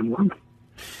a Mormon.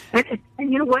 And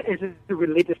you know what? As a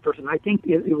religious person, I think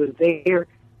it was there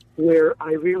where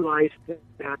I realized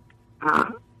that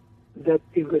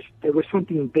there was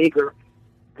something bigger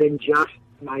than just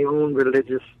my own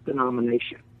religious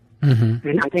denomination. Mm-hmm.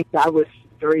 And I think that was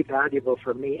very valuable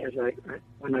for me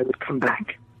when I would come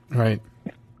back. Right.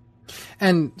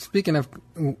 And speaking of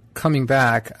coming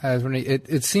back,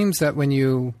 it seems that when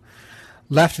you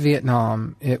left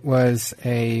Vietnam, it was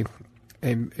a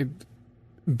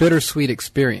bittersweet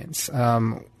experience.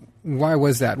 Why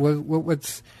was that?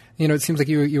 What's it seems like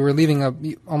you were leaving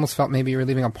you almost felt maybe you were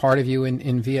leaving a part of you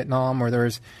in Vietnam, or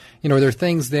there's there are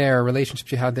things there,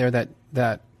 relationships you had there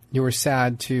that you were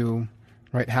sad to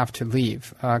have to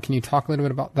leave. Can you talk a little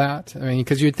bit about that? I mean,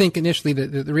 because you'd think initially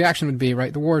that the reaction would be,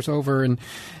 the war's over, and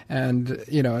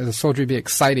as a soldier, you'd be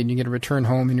excited. You get to return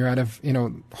home, and you're out of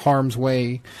harm's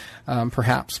way,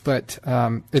 perhaps. But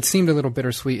it seemed a little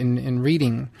bittersweet in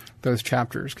reading those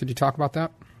chapters. Could you talk about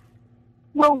that?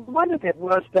 Well, one of it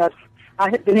was that I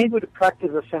had been able to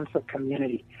practice a sense of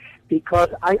community, because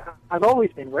I've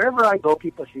always been, wherever I go,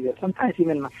 people see it. Sometimes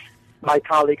even my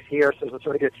colleagues here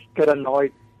sort of get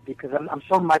annoyed, because I'm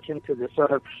so much into this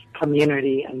sort of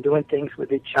community and doing things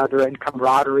with each other and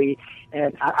camaraderie,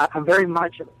 and I'm very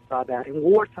much about that. In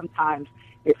war, sometimes,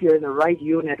 if you're in the right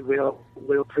unit, will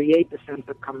create the sense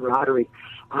of camaraderie.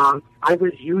 I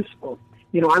was useful.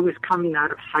 I was coming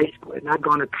out of high school and not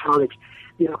going to college.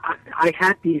 I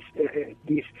had these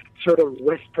sort of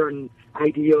Western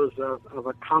ideals of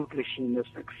accomplishing, of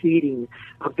succeeding,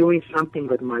 of doing something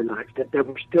with my life that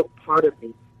were still part of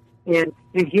me. And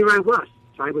here I was.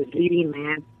 I was leading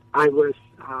man. I was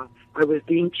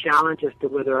being challenged as to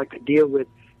whether I could deal with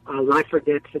life or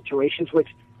death situations, which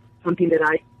something that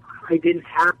I didn't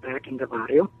have back in the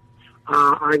barrio.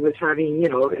 I was having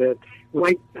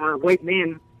white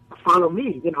men follow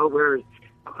me. Where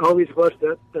always was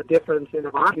the difference in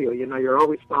the barrio. You're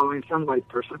always following some white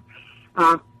person,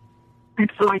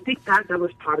 and so I think that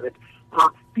was part of it.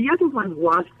 The other one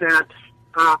was that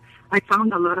I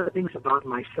found a lot of things about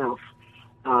myself.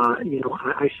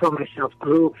 I saw myself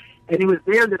grow, and it was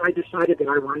there that I decided that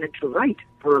I wanted to write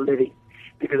for a living,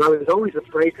 because I was always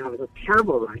afraid that I was a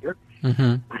terrible writer.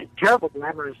 Mm-hmm. I had terrible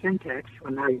grammar and syntax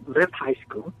when I left high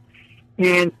school,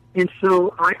 and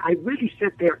so I really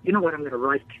sat there. You know what, I'm going to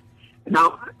write.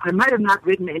 Now, I might have not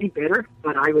written any better,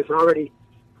 but I was already,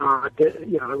 had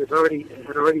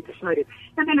already decided.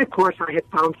 And then, of course, I had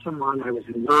found someone I was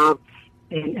in love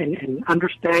and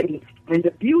understanding, and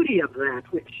the beauty of that,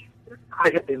 which I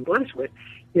have been blessed with,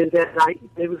 is that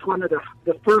it was one of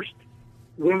the first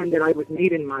women that I would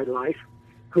meet in my life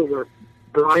who were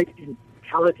bright,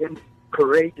 intelligent,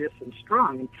 courageous, and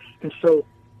strong. And so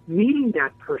meeting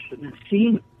that person and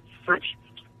seeing such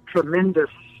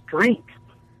tremendous strength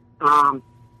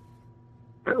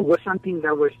was something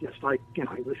that was just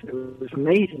it was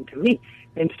amazing to me.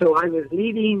 And so I was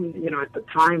leaving, at the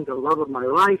time, the love of my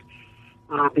life,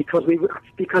 because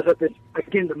of this,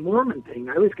 again, the Mormon thing.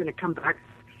 I was going to come back.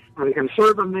 I was going to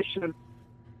serve a mission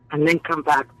and then come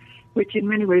back, which in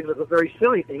many ways was a very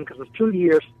silly thing, because it was 2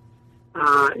 years,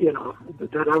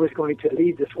 that I was going to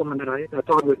leave this woman that I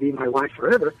thought would be my wife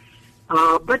forever.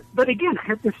 But again, I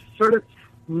had this sort of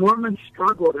Mormon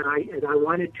struggle that I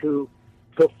wanted to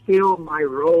fulfill my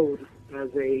role as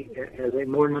a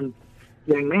Mormon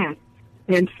young man.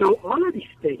 And so all of these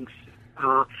things,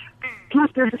 plus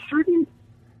there's a certain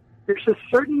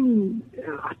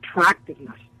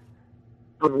attractiveness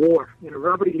of war.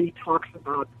 Robert E. Lee talks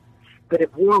about that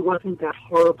if war wasn't that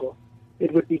horrible,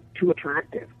 it would be too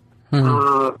attractive.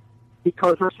 Mm-hmm.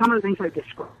 Because of some of the things I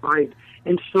described.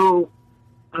 And so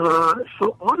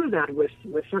all of that was,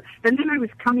 and then I was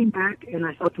coming back, and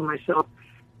I thought to myself,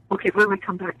 okay, where do I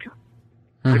come back to?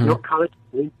 Mm-hmm. I have no college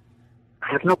degree.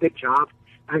 I have no big job.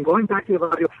 I'm going back to the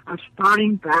barrio. I'm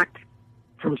starting back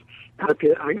from,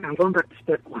 I'm going back to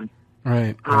step one.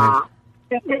 Right.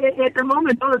 At the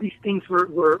moment, all of these things were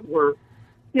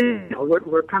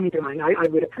coming to mind. I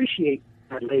would appreciate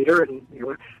that later,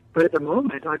 but at the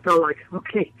moment, I felt like,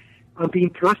 okay, I'm being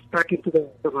thrust back into the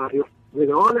barrio with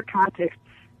all the context,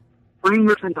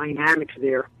 frameworks, and dynamics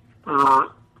there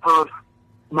of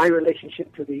my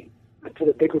relationship to the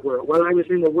bigger world. While I was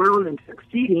in the world and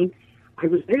succeeding, I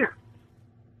was there.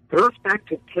 Thrust back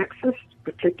to Texas,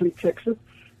 particularly Texas,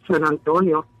 San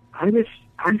Antonio. I was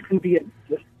going to be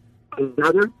just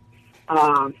another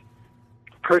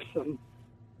person,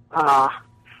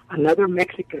 another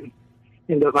Mexican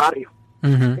in the barrio.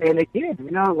 Mm-hmm. And again,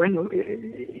 when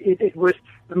it was,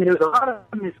 there was a lot of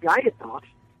misguided thoughts,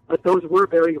 but those were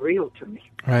very real to me.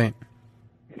 Right.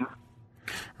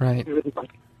 Right.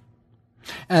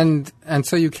 And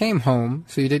so you came home.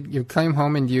 So you came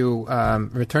home and you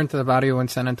returned to the barrio in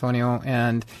San Antonio.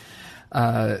 And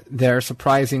there,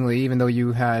 surprisingly, even though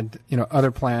you had,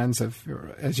 other plans of,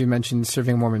 as you mentioned,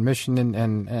 serving a Mormon mission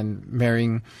and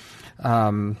marrying,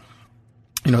 the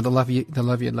love you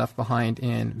had left behind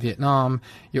in Vietnam,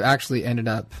 you actually ended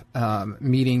up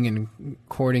meeting and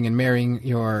courting and marrying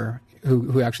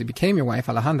who actually became your wife,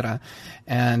 Alejandra,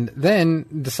 and then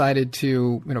decided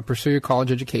to pursue your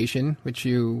college education, which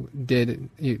you did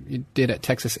at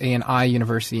Texas A&I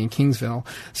University in Kingsville.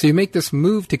 So you make this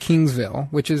move to Kingsville,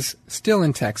 which is still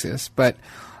in Texas, but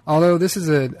although this is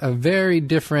a very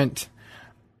different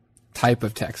type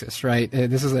of Texas, right?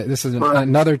 This is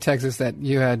another Texas that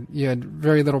you had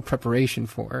very little preparation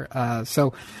for.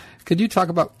 So could you talk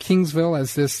about Kingsville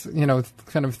as this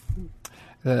kind of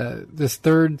this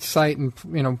third site and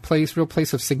real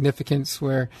place of significance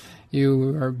where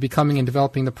you are becoming and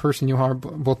developing the person you are,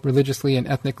 both religiously and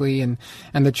ethnically, and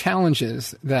the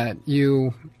challenges that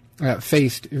you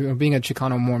faced being a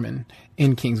Chicano Mormon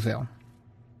in Kingsville?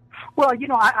 Well,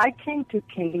 I came to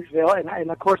Kingsville,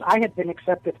 and of course I had been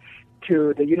accepted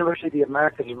to the University of the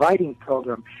Americas writing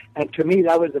program, and to me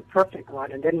that was the perfect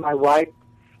one. And then my wife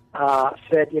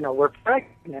said, we're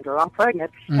pregnant, or I'm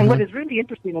pregnant. Mm-hmm. And what is really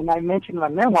interesting, and I mentioned in my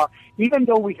memoir, even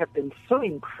though we have been so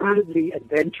incredibly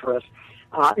adventurous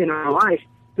in our life,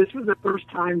 this was the first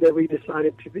time that we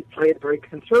decided to play it very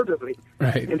conservatively.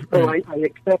 Right. And so I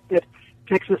accepted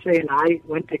Texas A&I,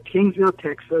 went to Kingsville,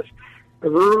 Texas, a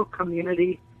rural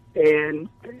community, and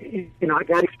I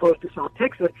got exposed to South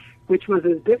Texas, which was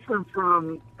as different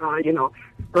from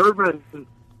urban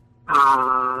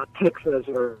Texas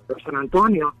or San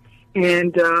Antonio,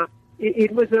 and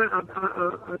it was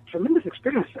a tremendous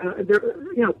experience. There,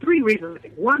 three reasons.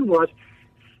 One was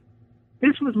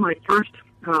this was my first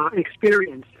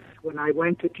experience when I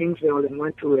went to Kingsville and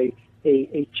went to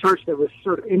a church that was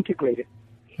sort of integrated,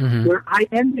 mm-hmm. where I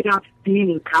ended up being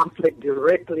in conflict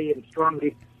directly and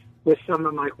strongly with some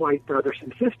of my white brothers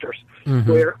and sisters,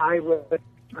 mm-hmm. where I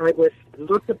was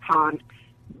looked upon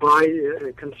by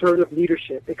conservative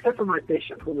leadership, except for my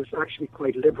bishop, who was actually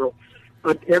quite liberal,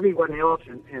 but everyone else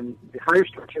in the higher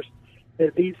structures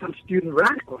as being some student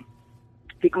radical,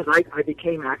 because I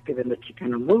became active in the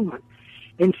Chicano movement.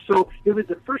 And so it was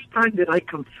the first time that I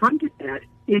confronted that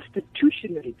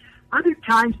institutionally. Other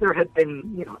times there had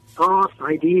been, thoughts,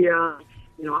 ideas,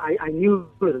 I knew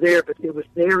it was there, but it was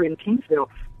there in Kingsville,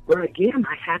 where again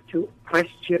I had to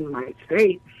question my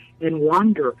faith and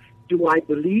wonder, do I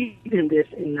believe in this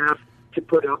enough to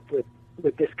put up with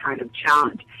this kind of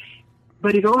challenge?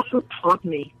 But it also taught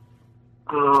me,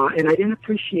 and I didn't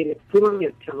appreciate it fully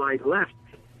until I left,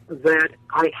 that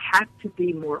I had to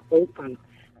be more open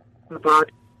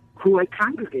about who I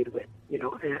congregate with,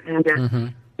 and that mm-hmm.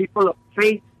 people of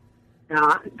faith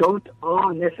don't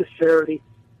all necessarily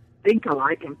think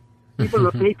alike, and people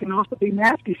of faith can also be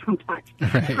nasty sometimes.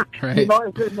 Right.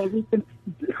 And we can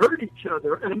hurt each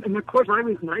other. And of course, I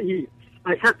was naive.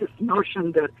 I had this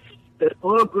notion that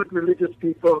all good religious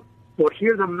people will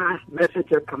hear the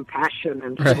message of compassion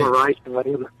and civil rights and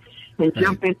whatever, and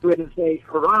jump into it and say,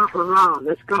 hurrah, hurrah,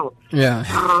 let's go. Yeah.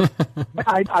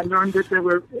 I learned that there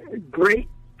were great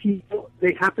people.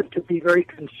 They happened to be very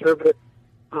conservative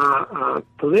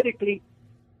politically,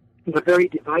 in a very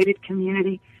divided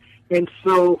community. And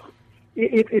so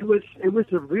it was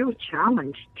a real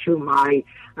challenge to my,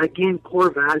 again, core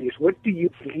values. What do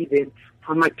you believe in?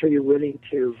 How much are you willing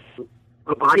to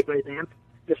abide by them,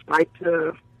 despite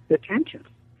the tensions?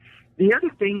 The other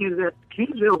thing is that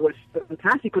Kingsville was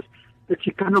fantastic because the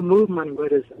Chicano movement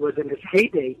was in its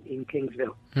heyday in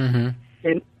Kingsville. Mm-hmm.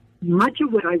 And much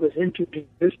of what I was introduced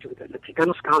to, the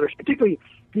Chicano scholars, particularly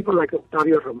people like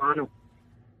Octavio Romano,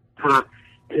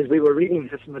 as we were reading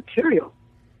his material,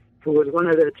 who was one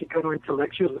of the Chicano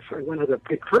intellectuals, one of the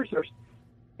precursors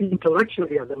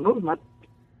intellectually of the movement,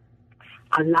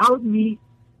 allowed me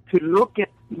to look at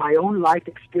my own life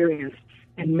experience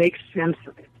and make sense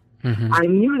of it. Mm-hmm. I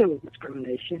knew there was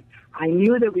discrimination. I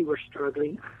knew that we were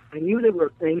struggling. I knew there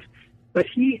were things, but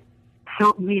he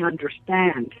helped me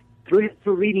understand through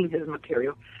reading his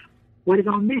material what it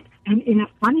all meant. And in a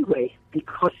funny way,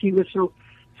 because he was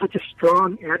such a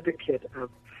strong advocate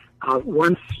of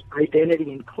one's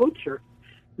identity and culture,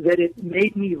 that it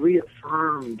made me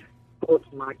reaffirmed both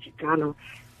my Chicano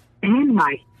and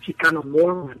my Chicano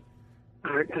Mormon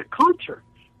culture,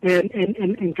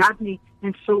 and got me.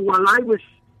 And so while I was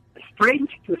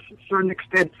estranged to a certain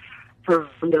extent from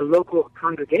the local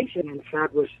congregation, in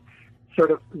fact was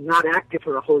sort of not active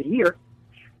for a whole year,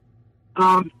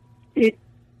 it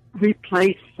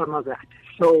replaced some of that.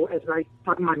 So as I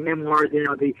talk in my memoir,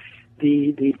 the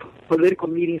political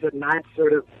meetings at night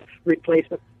sort of replaced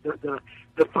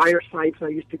the firesides I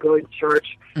used to go in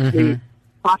church. Mm-hmm.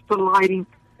 proselyting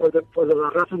for the La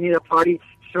Raza Unida Party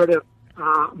sort of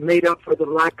made up for the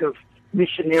lack of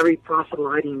missionary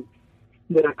proselyting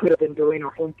that I could have been doing,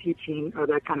 or home teaching, or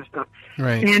that kind of stuff.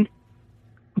 Right.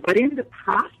 But in the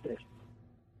process,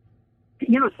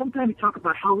 sometimes we talk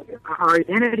about how our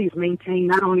identity is maintained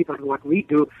not only by what we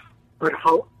do, but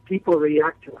how people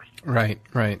react to us. Right.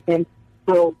 And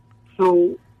so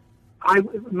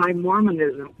my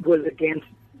Mormonism was again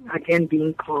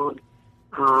being called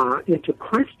into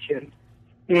question,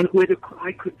 and whether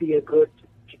I could be a good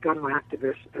Chicano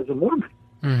activist as a Mormon.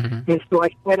 Mm-hmm. And so I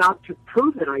set out to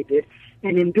prove that I did,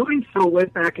 and in doing so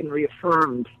went back and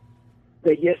reaffirmed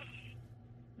that, yes,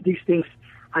 these things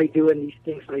I do and these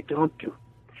things I don't do.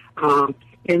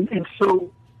 And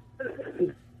so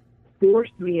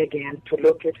forced me again to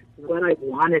look at what I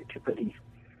wanted to believe,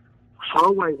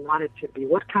 how I wanted to be,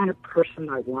 what kind of person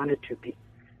I wanted to be.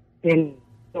 And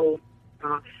so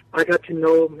I got to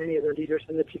know many of the leaders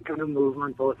in the Chicano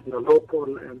movement, both in the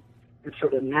local and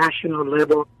sort of national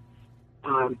level,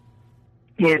 and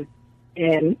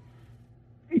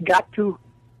got to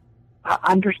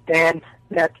understand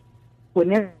that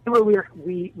whenever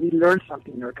we learn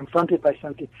something or confronted by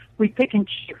something, we pick and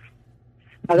choose.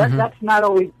 Now that's not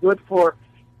always good for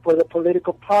the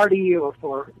political party or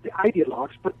for the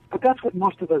ideologues, but that's what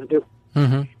most of us do.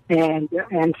 Mm-hmm.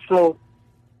 And so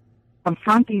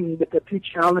confronting the two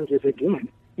challenges again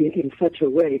in such a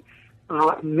way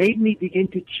made me begin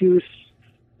to choose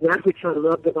that which I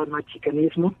loved about my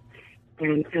Chicanismo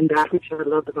and that which I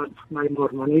loved about my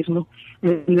Mormonismo,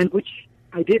 and then which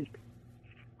I didn't.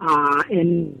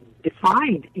 And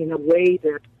defined in a way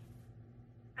that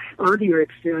earlier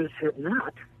experience had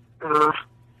not,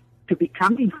 to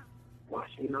becoming was,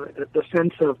 the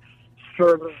sense of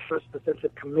service, the sense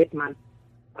of commitment,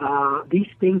 these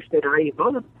things that I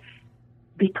evolved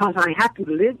because I had to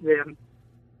live them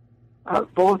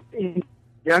both in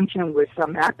conjunction with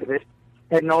some activists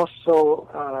and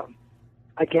also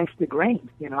against the grain.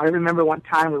 I remember one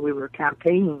time when we were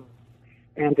campaigning,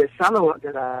 and the fellow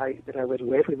that I was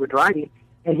with, we were driving,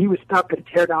 and he would stop and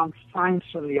tear down signs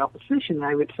from the opposition. And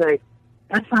I would say,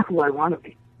 that's not who I want to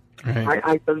be. Right.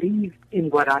 I believe in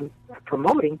what I'm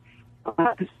promoting. I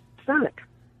have to sell it.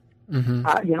 Mm-hmm.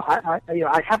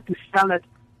 I have to sell it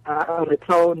on its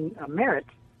own merit.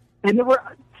 And there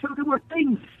were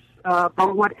things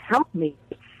about what helped me,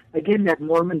 again, that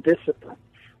Mormon discipline.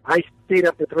 I stayed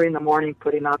up at 3 a.m.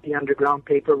 putting out the underground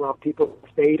paper while people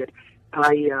stayed.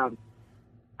 I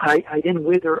didn't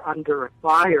wither under a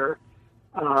fire.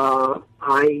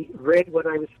 I read what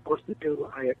I was supposed to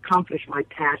do. I accomplished my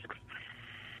tasks.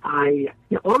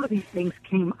 All of these things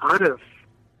came out of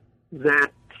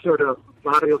that sort of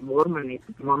body of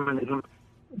Mormonism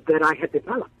that I had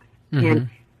developed. Mm-hmm. And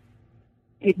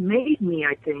it made me,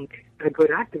 I think, a good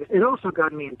activist. It also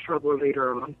got me in trouble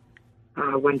later on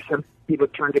when some people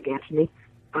turned against me.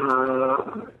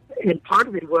 And part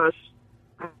of it was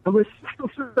I was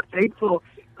a faithful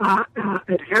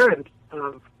adherent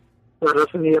of the La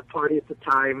Raza Unida Party at the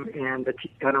time and the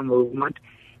Chicano movement.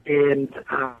 And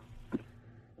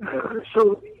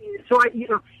so I,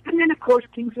 and then of course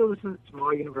Kingsville was a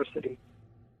small university.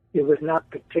 It was not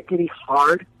particularly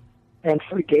hard, and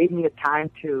so it gave me a time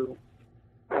to,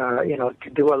 to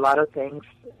do a lot of things,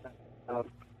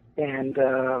 and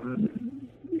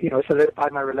solidify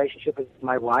my relationship with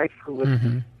my wife, who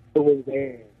was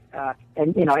there,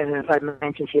 and as I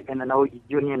mentioned, she had been an old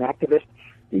union activist.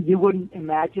 You wouldn't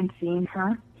imagine seeing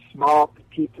her, small,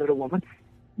 petite little woman,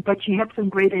 but she had some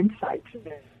great insights.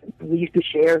 We used to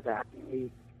share that.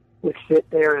 We would sit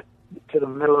there to the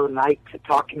middle of the night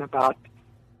talking about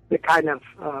the kind of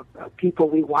people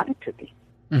we wanted to be.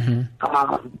 Mm-hmm.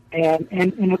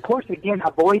 And of course, again,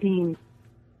 avoiding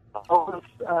all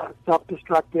those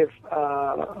self-destructive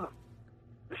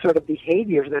sort of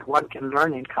behaviors that one can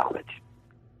learn in college.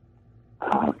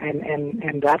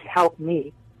 And that helped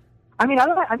me. I made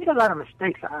a lot of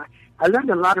mistakes. I learned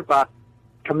a lot about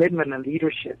commitment and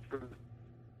leadership from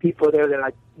people there that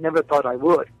I never thought I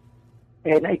would.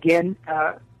 And again,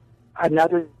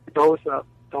 another dose of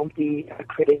don't be a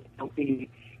critic, don't be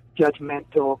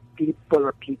judgmental. People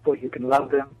are people, you can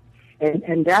love them.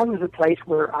 And that was a place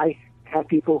where I had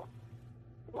people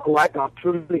who I thought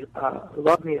truly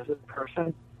loved me as a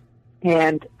person,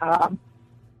 and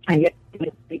yet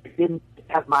they didn't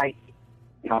have my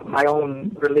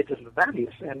own religious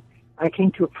values, and I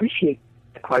came to appreciate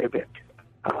it quite a bit.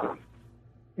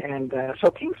 So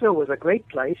Kingsville was a great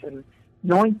place, and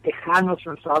knowing Tejanos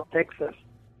from South Texas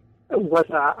was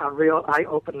a real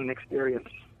eye-opening experience.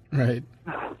 Right.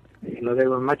 They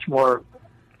were much more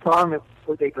firm in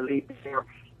what they believed there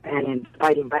and in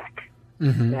fighting back.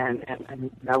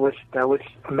 and that was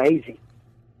amazing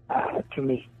to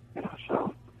me.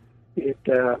 So it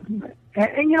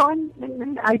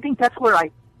and I think that's where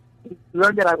I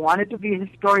learned that I wanted to be a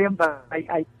historian, but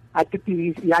I took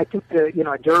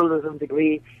the journalism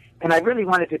degree, and I really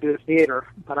wanted to do theater,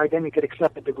 but I didn't get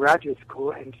accepted to graduate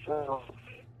school, and so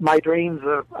my dreams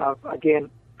of again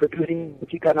producing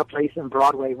Chicano plays in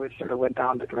Broadway sort of went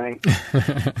down the drain.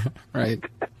 Right.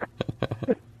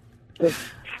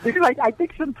 Because I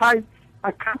think sometimes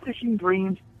accomplishing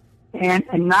dreams and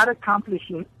not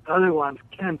accomplishing other ones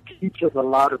can teach us a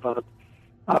lot about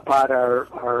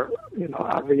our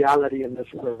reality in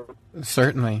this world.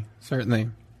 Certainly.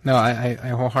 No, I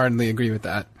wholeheartedly agree with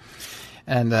that.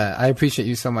 And I appreciate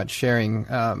you so much sharing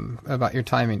about your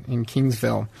time in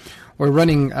Kingsville. We're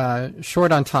running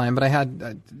short on time, but I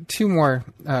had two more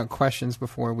questions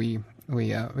before we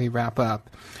wrap up.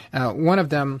 One of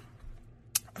them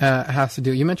has to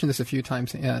do, you mentioned this a few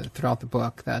times throughout the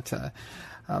book, that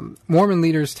Mormon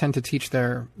leaders tend to teach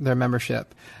their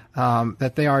membership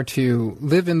that they are to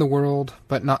live in the world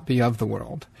but not be of the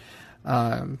world.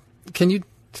 Can you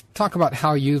talk about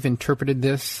how you've interpreted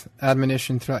this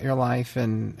admonition throughout your life?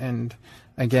 And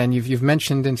again, you've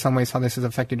mentioned in some ways how this has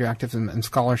affected your activism and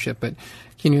scholarship, but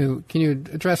can you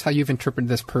address how you've interpreted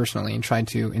this personally and tried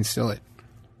to instill it?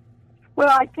 Well,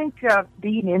 I think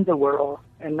being in the world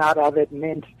and not of it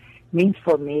means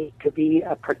for me to be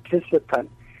a participant,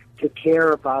 to care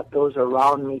about those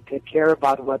around me, to care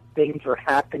about what things are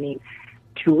happening,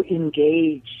 to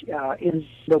engage in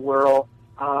the world,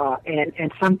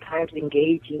 and sometimes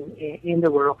engaging in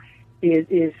the world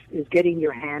is getting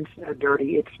your hands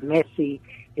dirty. It's messy,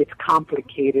 it's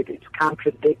complicated, it's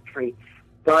contradictory.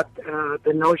 But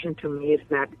the notion to me is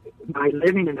that by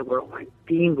living in the world, by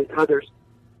being with others,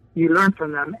 you learn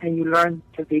from them, and you learn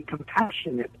to be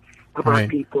compassionate about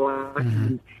people,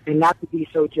 and not to be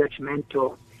so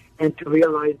judgmental, and to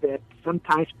realize that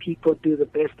sometimes people do the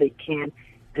best they can,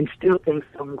 and still things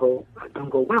don't go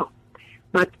well.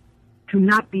 But to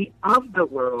not be of the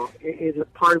world is a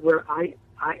part where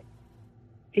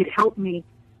it helped me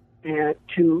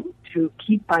to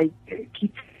keep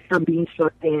from being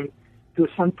sucked in to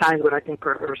sometimes what I think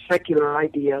are secular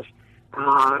ideas.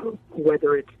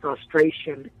 Whether it's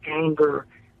frustration, anger,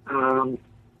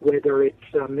 whether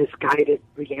it's a misguided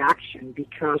reaction,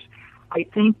 because I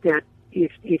think that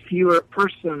if you're a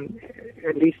person,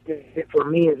 at least for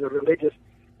me as a religious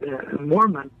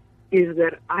Mormon, is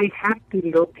that I have to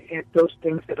look at those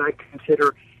things that I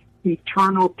consider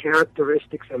eternal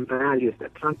characteristics and values.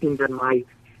 That's something that my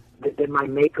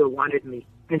Maker wanted me.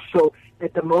 And so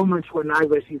at the moments when I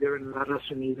was either in La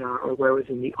Raza Unida or where I was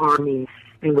in the Army,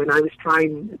 and when I was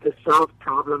trying to solve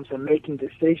problems and making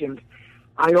decisions,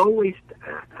 I always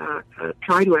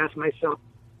try to ask myself,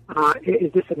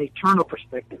 is this an eternal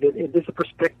perspective? Is this a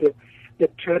perspective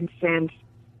that transcends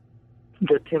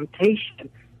the temptation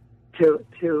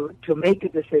to make a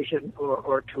decision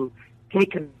or to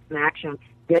take an action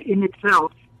that in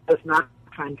itself does not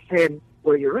transcend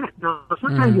where you're at? Now,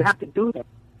 sometimes you have to do that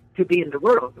to be in the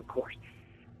world, of course.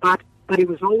 But it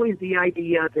was always the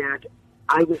idea that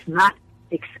I was not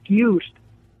excused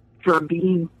from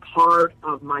being part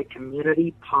of my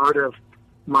community, part of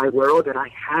my world, that I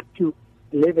had to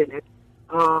live in it.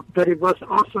 But it was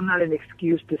also not an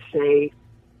excuse to say,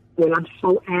 well, I'm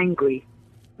so angry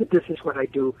that this is what I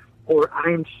do, or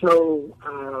I'm so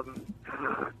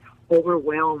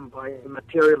overwhelmed by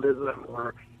materialism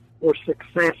or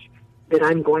success that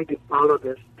I'm going to follow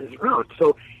this route.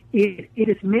 So it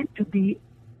is meant to be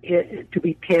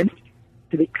tense,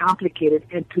 to be complicated,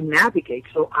 and to navigate.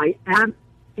 So I am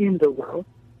in the world.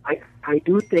 I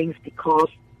do things because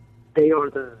they are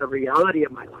the reality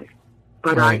of my life.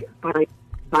 But I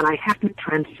have to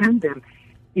transcend them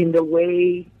in the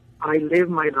way I live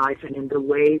my life and in the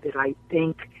way that I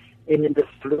think and in the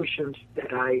solutions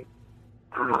that I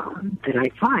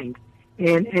find.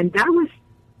 And that was,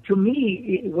 to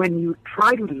me, when you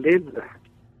try to live that,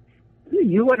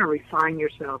 you want to refine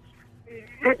yourself,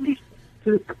 at least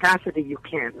to the capacity you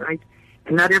can, right?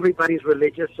 And not everybody's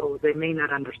religious, so they may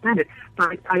not understand it.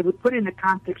 But I would put in the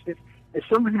context that if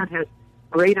someone that has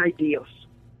great ideals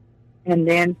and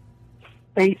then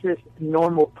faces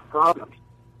normal problems,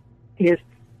 is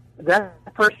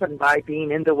that person, by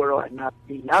being in the world and not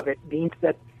being of it, means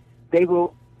that they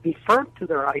will be firm to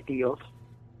their ideals,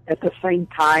 at the same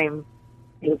time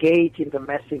engage in the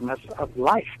messiness of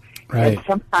life. Right. And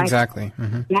sometimes exactly.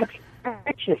 that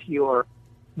stretches your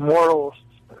moral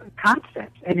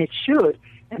concepts, and it should.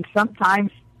 And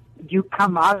sometimes you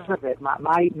come out of it.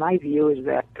 My view is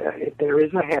that if there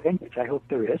is a heaven, which I hope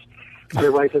there is,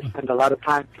 Otherwise, I spend a lot of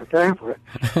time preparing for it.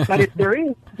 But if there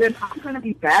is, then I'm going to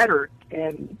be battered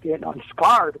and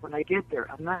scarred when I get there.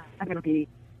 I'm not going to be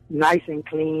nice and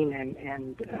clean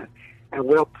and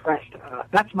well pressed.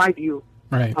 That's my view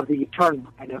of the eternal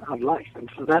of life, and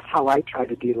so that's how I try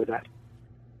to deal with that.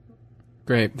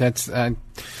 Great. That's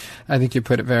I think you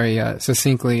put it very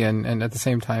succinctly and at the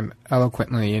same time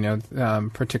eloquently.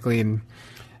 Particularly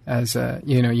as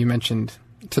you mentioned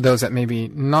to those that may be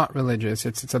not religious,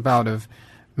 it's about of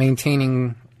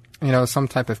maintaining some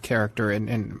type of character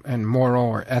and moral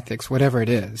or ethics, whatever it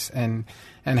is, and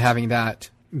having that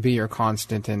be your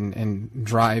constant and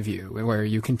drive you, where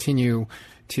you continue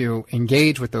to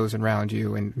engage with those around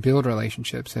you and build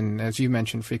relationships, and as you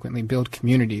mentioned frequently, build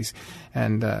communities,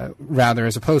 and rather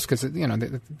as opposed, because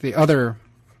the other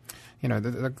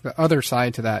the other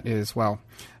side to that is, well,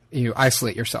 you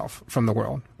isolate yourself from the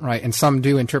world, right? And some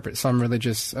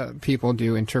religious people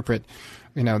do interpret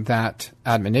that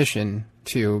admonition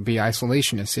to be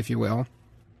isolationists, if you will,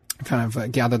 kind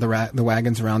of gather the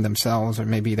wagons around themselves, or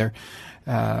maybe their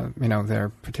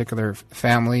particular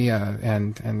family,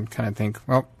 and kind of think,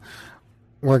 well,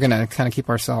 we're going to kind of keep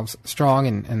ourselves strong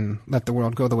and let the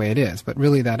world go the way it is. But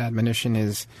really that admonition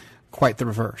is quite the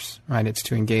reverse, right? It's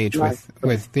to engage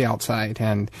with the outside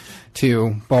and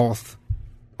to both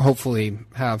hopefully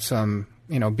have some,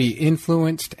 be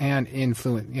influenced and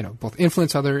both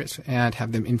influence others and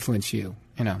have them influence you,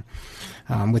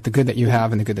 with the good that you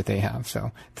have and the good that they have.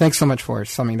 So thanks so much for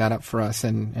summing that up for us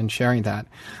and sharing that.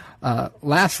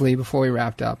 Lastly, before we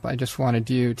wrapped up, I wanted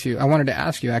to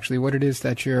ask you actually what it is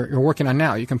that you're working on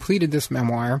now. You completed this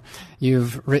memoir.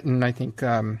 You've written, I think,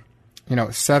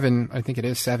 7, I think it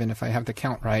is 7 if I have the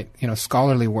count right,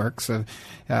 scholarly works of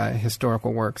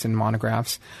historical works and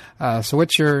monographs. So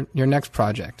what's your next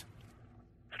project?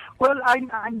 Well,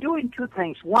 I'm doing two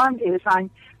things. One is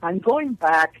I'm going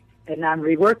back and I'm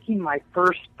reworking my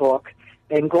first book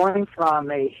and going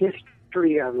from a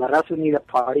history of La Raza Unida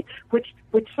Party, which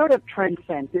sort of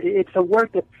transcends. It's a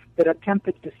work that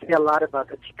attempted to say a lot about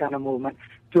the Chicano movement,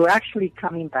 to actually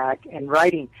coming back and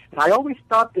writing. And I always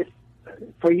thought this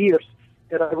for years,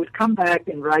 that I would come back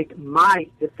and write my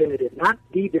definitive, not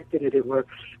the definitive work,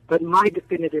 but my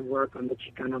definitive work on the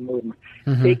Chicano movement,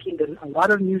 taking a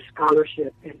lot of new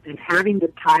scholarship and having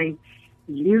the time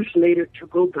years later to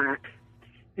go back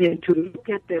and to look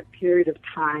at that period of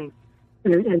time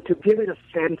and to give it a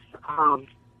sense of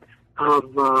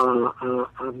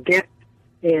depth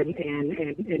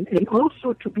and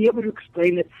also to be able to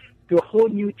explain it to a whole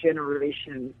new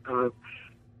generation of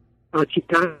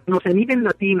Chicanos and even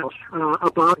Latinos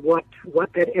about what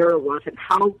that era was and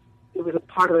how it was a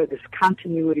part of this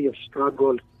continuity of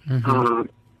struggle. And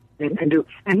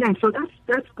so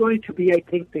that's going to be, I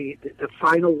think, the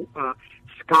final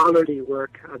scholarly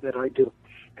work that I do.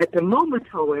 At the moment,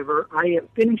 however, I am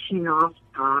finishing off.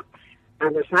 I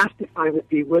was asked if I would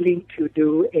be willing to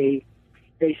do a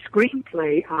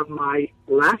screenplay of my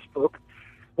last book,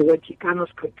 When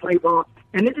Chicanos Could Play Ball,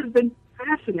 and it has been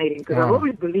fascinating because I've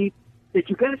always believed that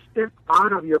you got to step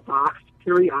out of your box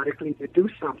periodically to do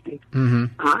something,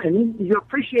 and you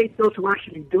appreciate those who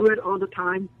actually do it all the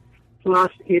time.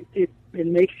 Plus, it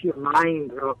makes your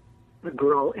mind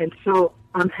grow. And so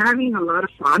I'm having a lot of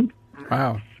fun.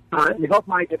 Wow. I hope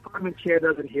my department chair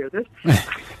doesn't hear this.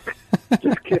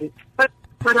 Just kidding. But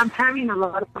I'm having a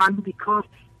lot of fun because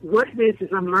what it is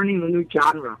I'm learning a new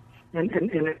genre and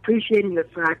appreciating the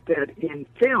fact that in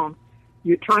film,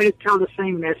 you try to tell the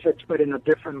same message but in a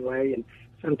different way and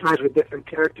sometimes with different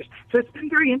characters. So it's been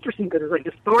very interesting because as a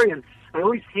historian, I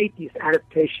always hate these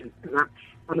adaptations.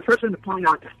 I'm the first one to point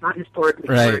out that's not historically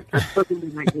correct. That's totally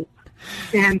magnificent.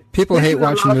 And people hate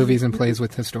watching movies and plays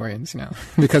with historians,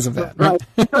 because of that. Right?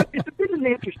 So it's been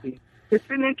interesting. It's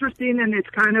been interesting, and it's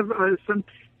kind of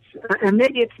and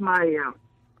maybe it's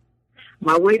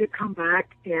my way to come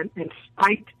back and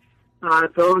spite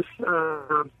those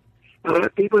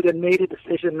people that made a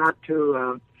decision not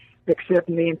to accept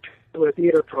me into a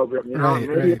theater program.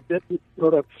 Maybe it's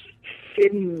sort of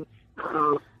hidden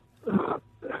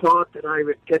thought that I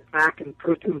would get back and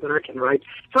prove to them that I can write.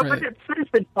 So, but it's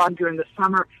been fun during the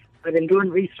summer. I've been doing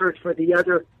research for the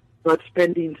other, but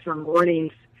spending some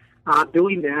mornings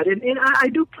doing that. And I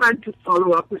do plan to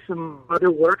follow up with some other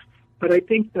works, but I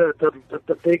think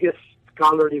the biggest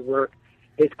scholarly work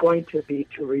is going to be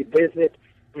to revisit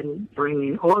and bring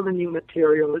in all the new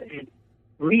material and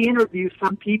re-interview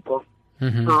some people,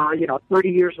 30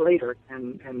 years later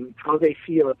and how they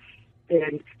feel.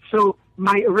 And so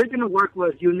my original work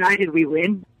was United We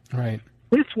Win. Right.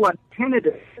 This one,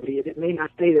 tentatively, it may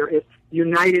not stay there, is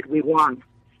United We Won.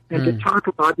 And to talk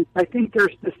about it, I think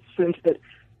there's this sense that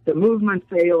the movement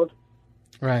failed,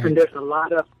 Right. And there's a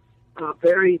lot of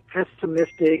very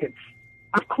pessimistic. And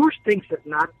of course, things have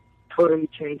not totally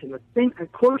changed, and of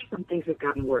course, some things have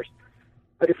gotten worse.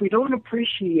 But if we don't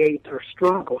appreciate our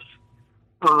struggles,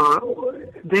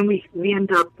 then we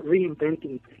end up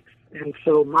reinventing things. And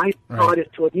so my thought is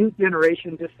to a new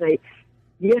generation to say,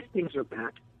 yes, things are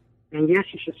bad, and yes,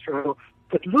 you should struggle,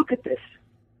 but look at this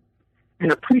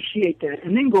and appreciate that,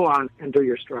 and then go on and do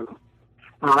your struggle.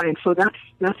 And so that's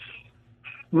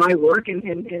my work,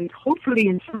 and hopefully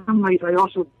in some ways I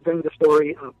also bring the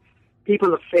story of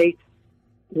people of faith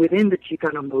within the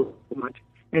Chicano movement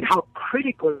and how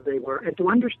critical they were, and to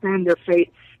understand their faith,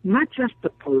 not just the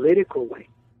political way,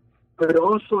 but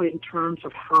also in terms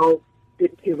of how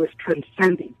it was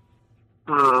transcending,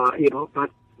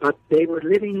 but they were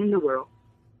living in the world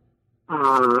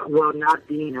while not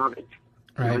being of it.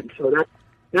 Right. And so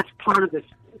that's part of this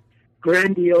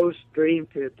grandiose dream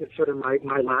to sort of my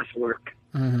last work.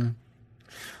 Mm-hmm.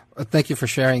 Well, thank you for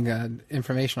sharing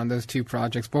information on those two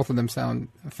projects. Both of them sound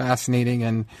fascinating.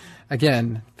 And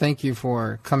again, thank you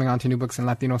for coming on to New Books in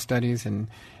Latino Studies and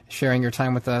sharing your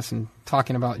time with us and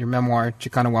talking about your memoir,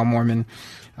 Chicano While Mormon.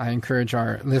 I encourage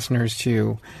our listeners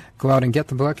to go out and get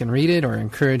the book and read it, or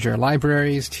encourage your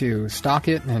libraries to stock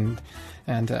it and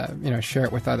share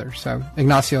it with others. So,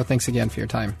 Ignacio, thanks again for your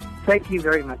time. Thank you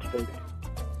very much, David.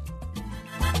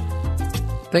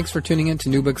 Thanks for tuning in to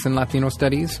New Books in Latino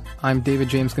Studies. I'm David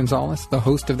James Gonzalez, the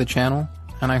host of the channel,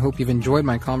 and I hope you've enjoyed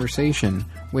my conversation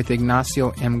with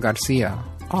Ignacio M. Garcia,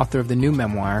 author of the new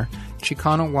memoir,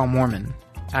 Chicano While Mormon,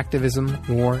 Activism,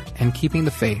 War, and Keeping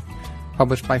the Faith,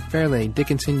 published by Fairleigh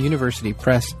Dickinson University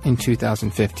Press in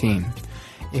 2015.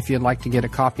 If you'd like to get a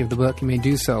copy of the book, you may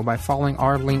do so by following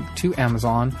our link to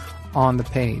Amazon on the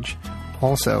page.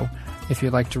 Also, if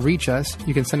you'd like to reach us,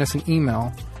 you can send us an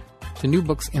email to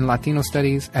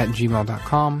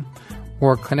newbooksinlatinostudies@gmail.com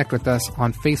or connect with us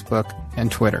on Facebook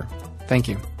and Twitter. Thank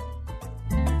you.